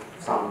there is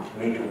some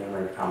Me Too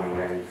movement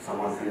coming, and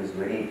someone feels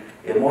very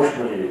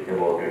emotionally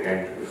about it,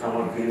 and if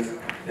someone feels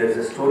there is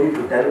a story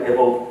to tell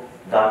about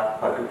that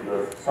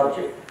particular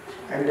subject,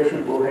 and they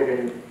should go ahead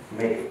and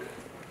make it.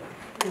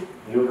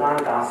 You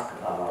can't ask,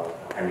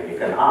 you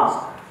can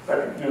ask,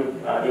 but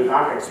you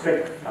can't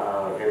expect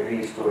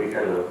every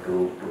storyteller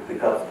to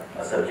pick up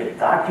a subject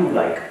that you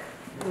like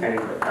and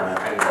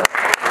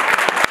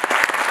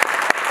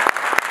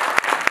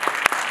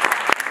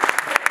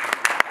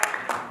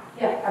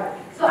yeah.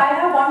 So I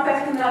have one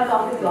question that I'll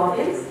come to the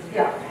audience.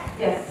 Yeah.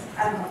 Yes.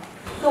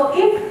 So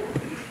if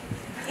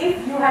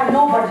you had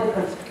no budget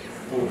constraints,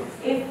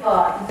 if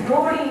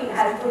nobody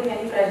has putting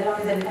any pressure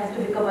on it and it has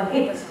to become a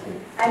hit,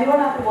 and you don't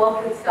have to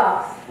work with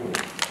stars,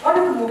 what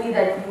is the movie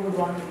that you would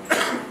want to do?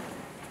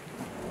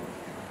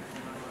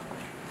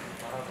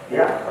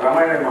 Yeah,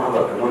 Ramayana and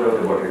Mahabharata, no doubt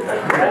about it.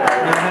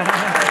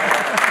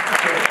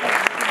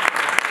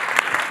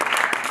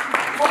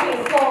 Okay,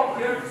 so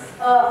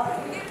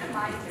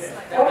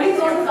only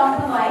those who come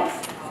to the mics,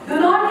 do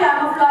not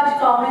camouflage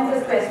comments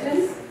as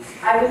questions.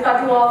 I will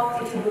cut you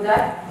off if you do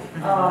that.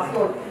 So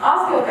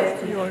ask your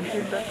question. You want to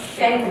keep that?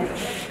 10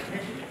 minutes.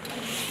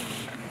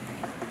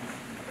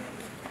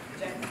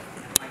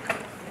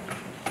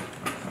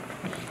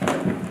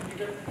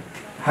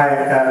 Hi,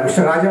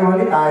 Mr.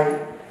 Rajmouli.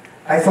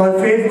 I saw a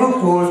Facebook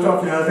post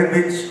of yours in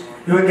which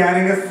you were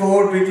carrying a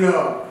sword with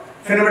your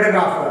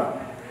cinematographer.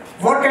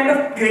 What kind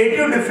of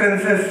creative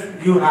differences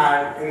you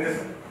had in this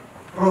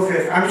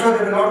process? I'm sure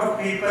there were a lot of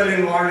people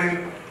involved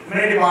in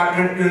many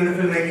departments during the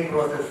filmmaking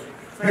process,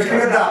 especially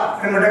with the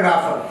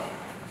cinematographer.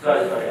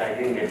 Sorry, I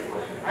didn't get the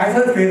question. I saw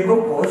a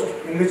Facebook post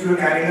in which you were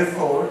carrying a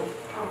sword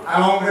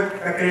along with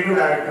a creative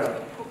director.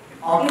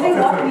 What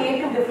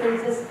creative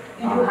differences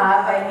did you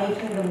have by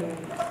making the movie?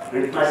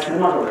 With my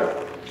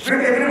cinematographer. With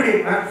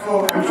everybody, so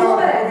I'm sure.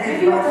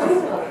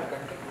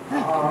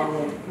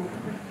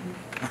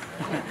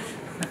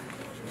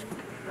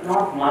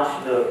 Not much.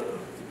 The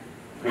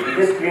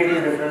biggest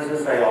creative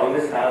differences I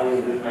always have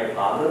is with my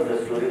father,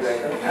 the story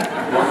writer.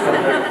 Most of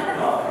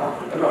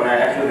the no,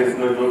 actually there's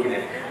no joke in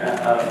it.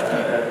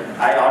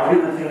 I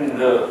argue with him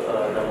the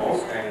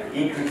most, and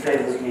he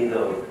criticizes me the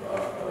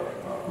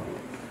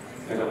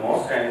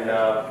most. And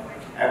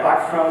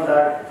apart from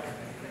that,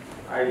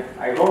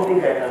 I don't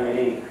think I have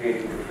any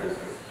creative differences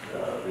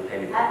with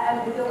anyone.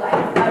 And with your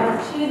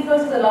wife, she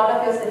influences a lot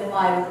of your cinema,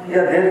 I would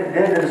Yeah,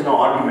 there is no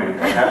argument.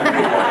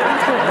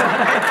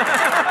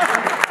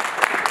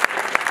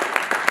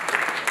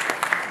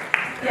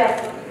 Yes.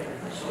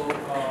 So,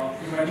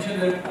 you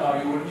mentioned that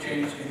you wouldn't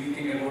change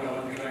anything about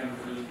Avantika and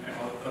film at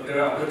all, but there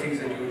are other things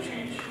that you would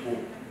change.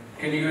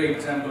 Can you give an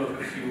example of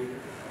a few?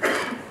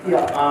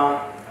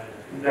 Yeah,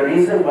 the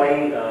reason why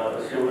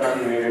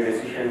Shivgandhi made a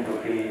decision to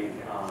kill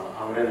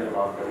Amrendra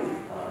Bhattacharya,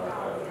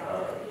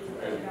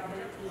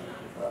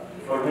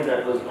 for me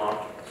that was not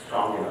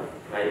strong enough.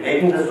 By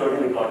making the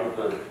story, we thought it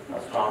was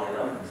strong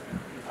enough.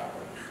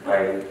 By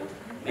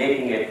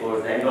making it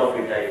towards the end of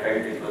it, I felt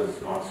it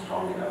was not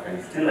strong enough,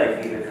 and still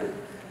I feel it is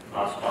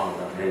not strong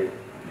enough.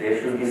 There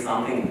should be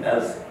something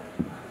else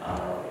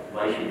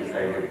why she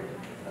decided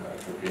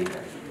to kill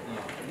them.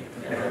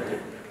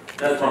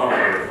 That's one of my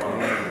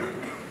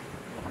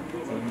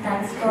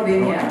Thanks for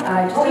being here.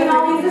 Okay, now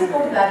we just go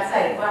to that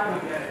side.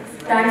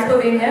 Thanks for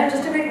being here.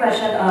 Just a quick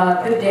question.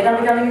 With data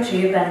becoming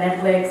cheap and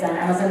Netflix and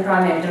Amazon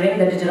Prime entering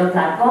the digital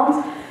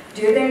platforms,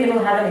 do you think it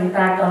will have an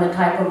impact on the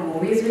type of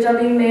movies which are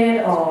being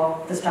made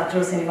or the structure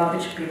of cinema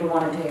which people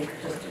want to take?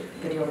 Just to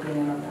get your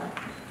opinion on that.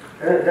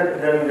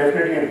 There will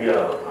definitely be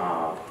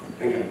a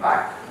big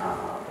impact.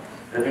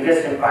 The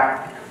biggest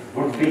impact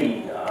would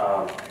be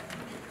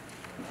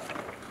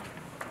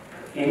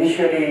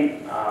initially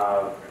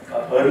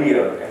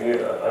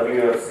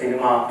earlier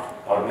cinema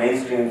or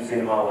mainstream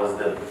cinema was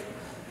the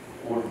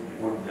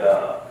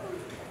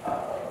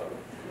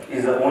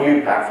is the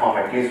only platform,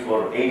 at least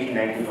for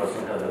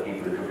 80–90% of the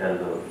people, to tell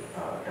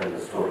the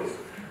stories.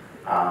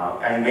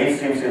 And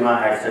mainstream cinema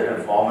had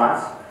certain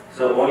formats,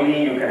 so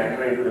only you can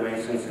enter into the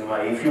mainstream cinema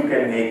if you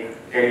can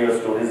tell your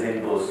stories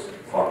in those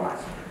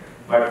formats.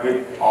 But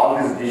with all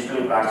these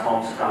digital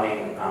platforms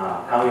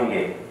coming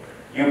in,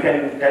 you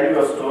can tell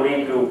your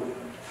story to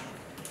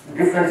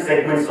different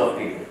segments of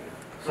people.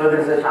 So there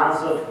is a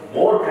chance of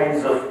more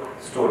kinds of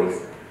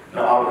stories.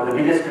 Now, the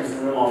biggest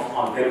criticism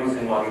on Telugu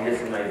cinema or Indian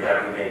cinema is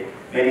that we make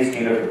many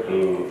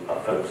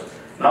stereotypical films.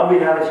 Now we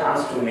have a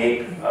chance to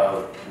make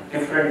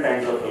different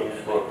kinds of films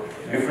for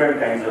different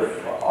kinds of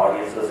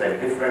audiences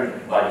at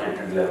different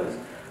budgeted levels.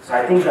 So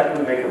I think that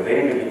will make a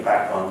very big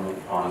impact on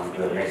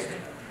the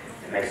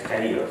next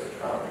 10 years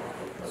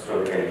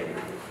storytelling.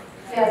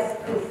 Yes,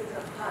 please.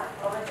 Hi,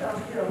 I would like to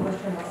ask you a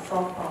question about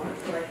soft power.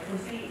 So, like, you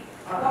see,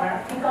 Oh, I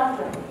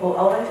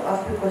would like to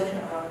ask you a question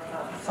about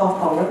soft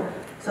power.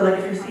 So, like,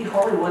 if you see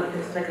Hollywood,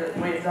 it's like a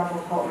great example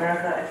of how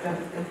America extends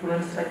its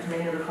influence like to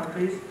many other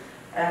countries,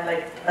 and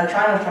like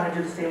China is trying to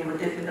do the same with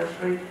this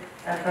industry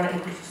and trying to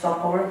increase the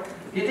soft power.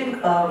 Do you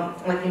think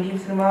like Indian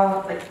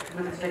cinema, like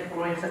with its like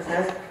growing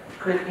success,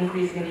 could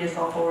increase India's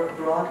soft power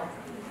abroad?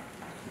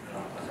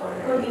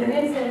 could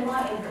Indian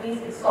cinema increase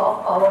its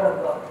soft power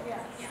abroad?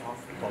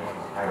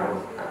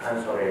 I'm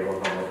sorry, I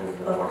don't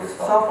know what is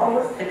soft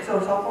power. Like, so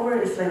soft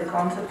power is like a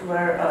concept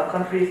where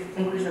countries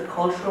increase their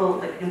cultural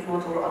like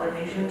influence over other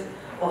nations,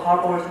 while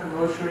hard power is like a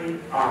military.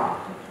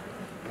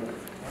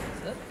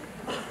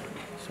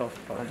 Soft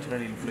power.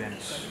 Cultural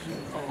influence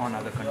on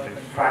other countries.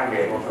 Frankly,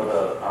 I don't know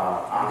the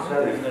answer.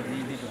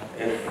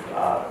 If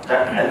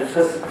that helps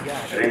us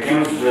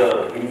reduce the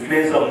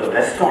influence of the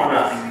West on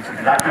us,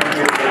 that will be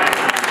a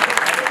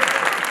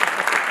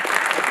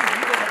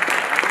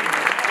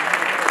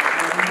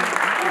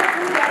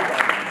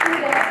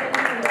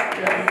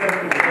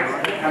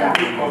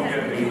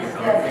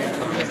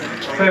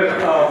Sir,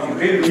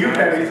 there new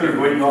tariffs are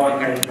going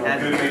on and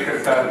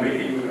filmmakers are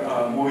making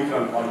movies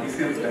on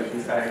politicians like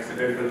these are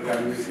accidental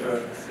crimes.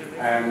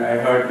 And I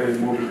heard there is a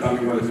movie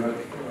coming on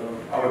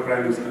our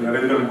Prime Minister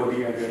Narendra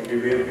Modi and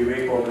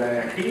Vivek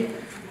Oberoi acting.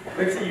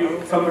 Let's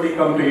say somebody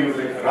come to you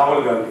like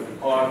Rahul Gandhi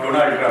or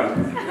Donald Trump.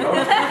 You know?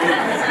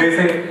 they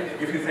say,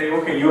 if you say,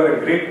 okay, you are a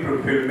great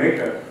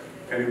filmmaker,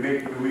 can you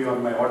make a movie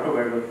on my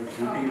autobiography?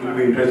 Do you think you will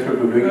be interested to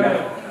doing that?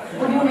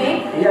 Would you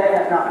make?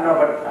 No,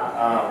 but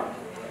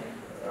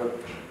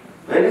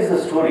where is the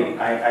story?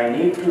 I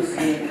need to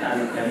see an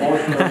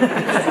emotional story. So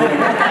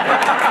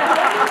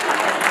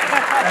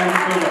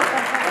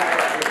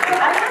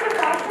I want to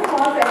ask you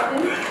one question.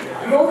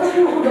 Those of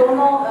you who don't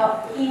know,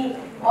 he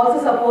also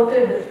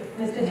supported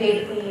Mr.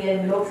 Jaitley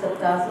and Lok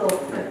Sabha. So,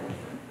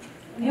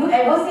 do you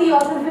ever see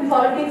yourself in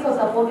politics or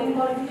supporting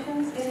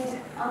politicians in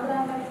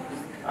Andhra?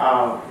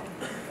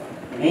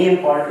 Me in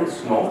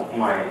politics, no.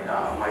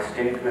 My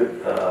stint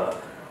with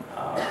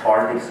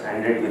politics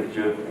ended with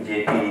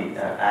JP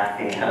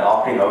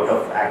opting out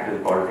of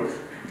active politics.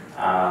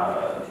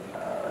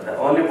 The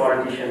only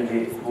politician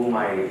whom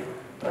I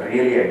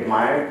really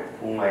admired,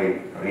 whom I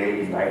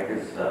really liked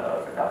is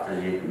Dr.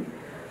 JP.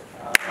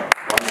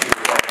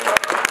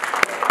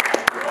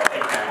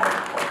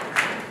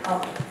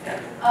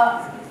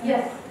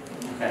 Yes.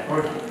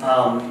 Okay.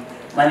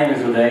 My name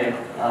is Uday.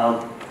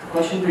 The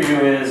question to you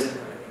is,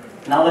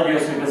 now that you're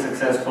super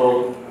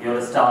successful, you're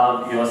a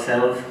star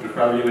yourself, you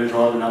probably will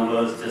draw the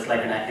numbers just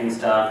like an acting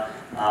star,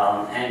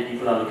 and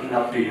people are looking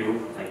up to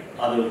you, like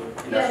other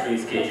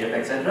industries, KGF,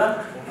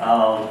 etc.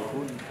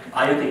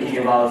 Are you thinking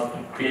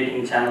about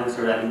creating channels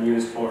or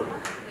avenues for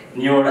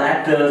newer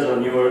actors or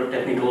newer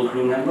technical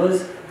crew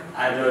members,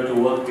 either to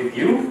work with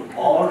you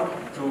or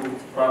to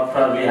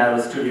probably have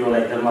a studio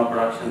like Dharma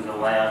Productions or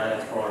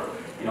YRF or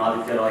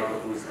Aditya Roy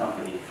Kapoor's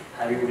company?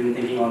 Have you been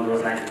thinking on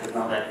those lines? Because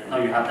now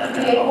you have that.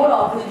 Create more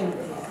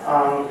opportunities.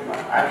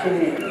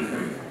 Actually,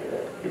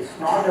 it's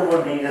not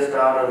about being a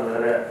star or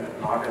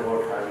not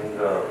about having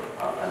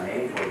a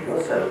name for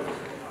yourself.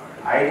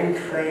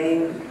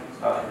 Identifying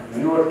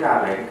newer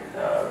talent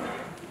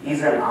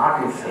is an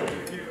art itself.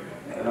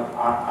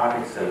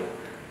 Art itself.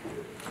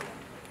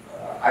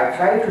 I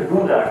try to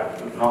do that.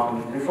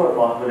 Before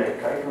possible, I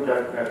try to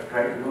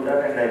do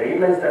that, and I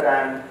realized that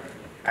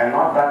I'm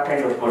not that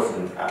kind of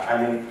person.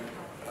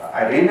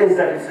 I realized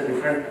that it's a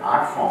different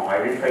art form.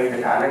 Identifying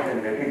the talent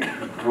and letting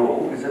it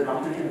grow is a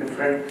completely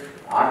different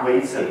art by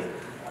itself.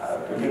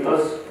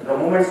 Because the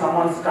moment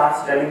someone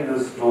starts telling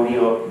this story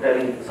or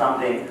telling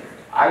something,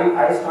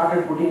 I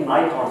started putting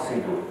my thoughts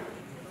into it.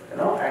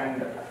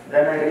 And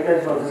then I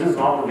realized, no, this is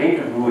not the way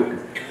to do it.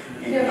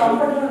 So you're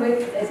comfortable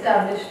with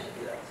established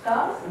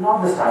stars?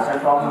 Not the stars. I'm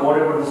talking more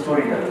about the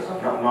storytellers,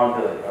 not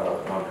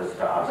the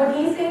stars. But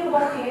he's saying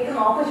about creating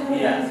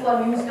opportunities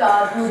for new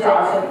stars, new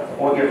Stars? directors.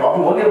 Oh, you're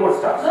talking only about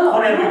stars. No,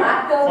 For everyone,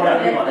 actors, for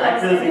everyone,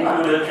 directors, actors everyone.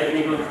 included,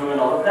 technical crew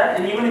and all of that,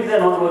 and even if they're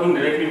not working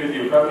directly with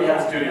you, probably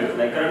have studios,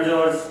 like Karan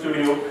Johar's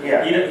studio,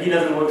 he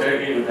doesn't work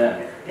directly with them.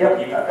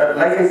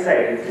 Like I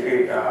said,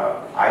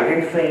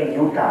 identifying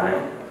new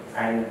talent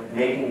and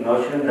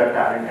nurturing that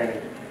talent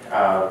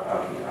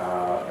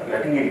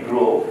letting it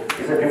grow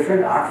is a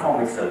different art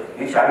form itself,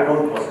 which I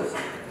don't possess.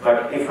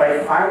 But if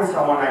I find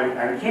someone,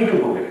 I'm keen to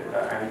do it.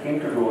 I'm keen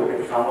to do it.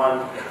 If someone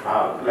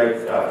like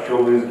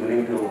Shobu is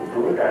willing to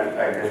do it,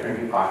 I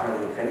definitely partner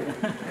with him.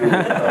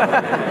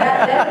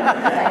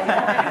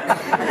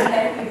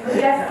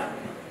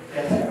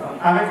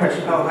 I have a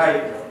question. Oh, hi.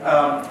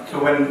 So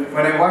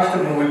when I watched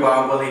the movie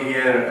Bahubali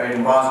here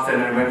in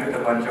Boston and went with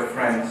a bunch of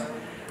friends,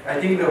 I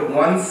think the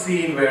one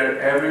scene where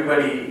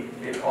everybody,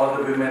 all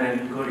the women,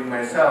 including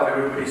myself,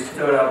 everybody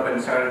stood up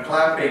and started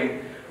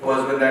clapping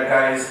was when that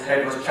guy's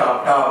head was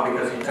chopped off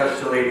because he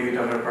touched the lady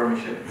without her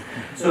permission.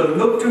 So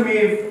look to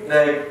me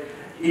like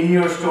in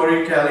your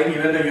storytelling,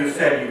 even though you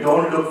said you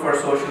don't look for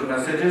social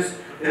messages,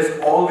 there's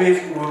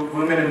always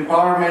women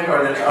empowerment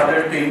or there's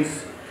other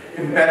things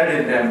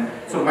embedded in them.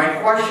 So my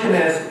question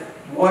is,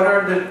 what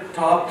are the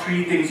top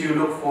 3 things you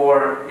look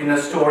for in a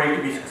story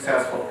to be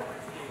successful?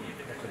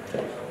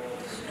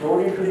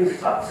 Story to be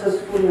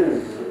successful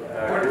is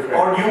different.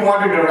 Or you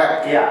want to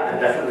direct? Yeah,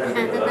 that's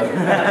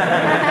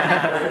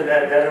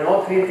there are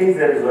no 3 things.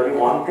 There is only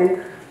one thing,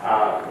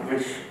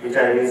 which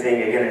I've been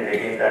saying again and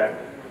again, that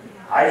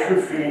I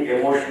should feel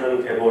emotional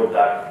about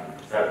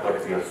that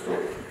particular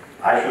story.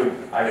 I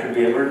should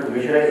be able to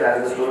visualize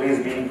as the story is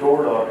being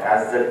told or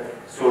as the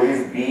story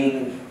is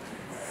being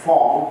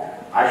formed.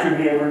 I should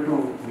be able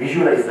to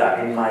visualize that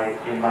in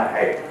my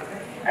head,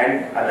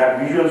 and that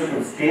visual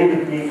should stay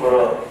with me for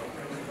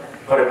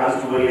a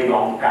considerably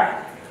long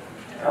time.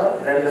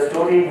 Then the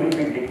story will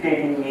be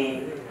dictating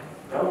me,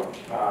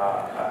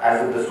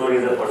 as if the story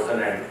is a person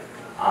and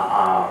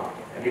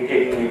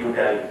dictating me to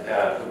tell,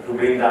 to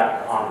bring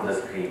that onto the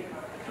screen.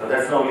 So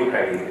that's the only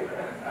criteria.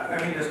 I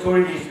mean, the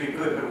story needs to be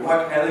good, but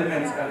what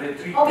elements are the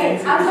 3 Okay,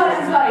 things? I'm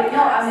sorry.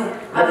 No, I mean,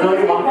 that's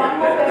only one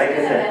more thing. Like I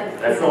question said,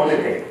 that's the only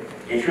thing.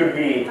 It should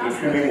be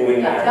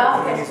moving.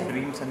 Last question.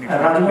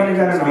 Rajmouli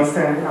garu,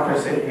 namaste.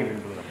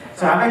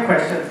 So I have a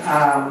question.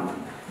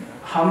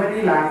 How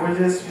many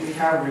languages we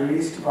have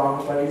released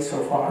Bahubali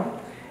so far?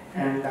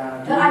 And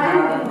No, I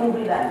didn't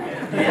Google that.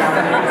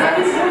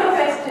 It's not a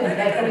question,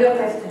 like a real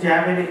question. Do you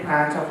have any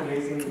plans of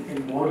releasing in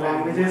more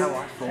languages?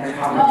 And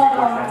how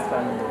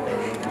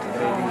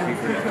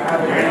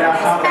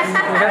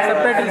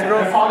Subtitles, bro.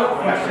 Follow-up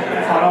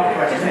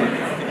question.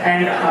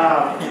 And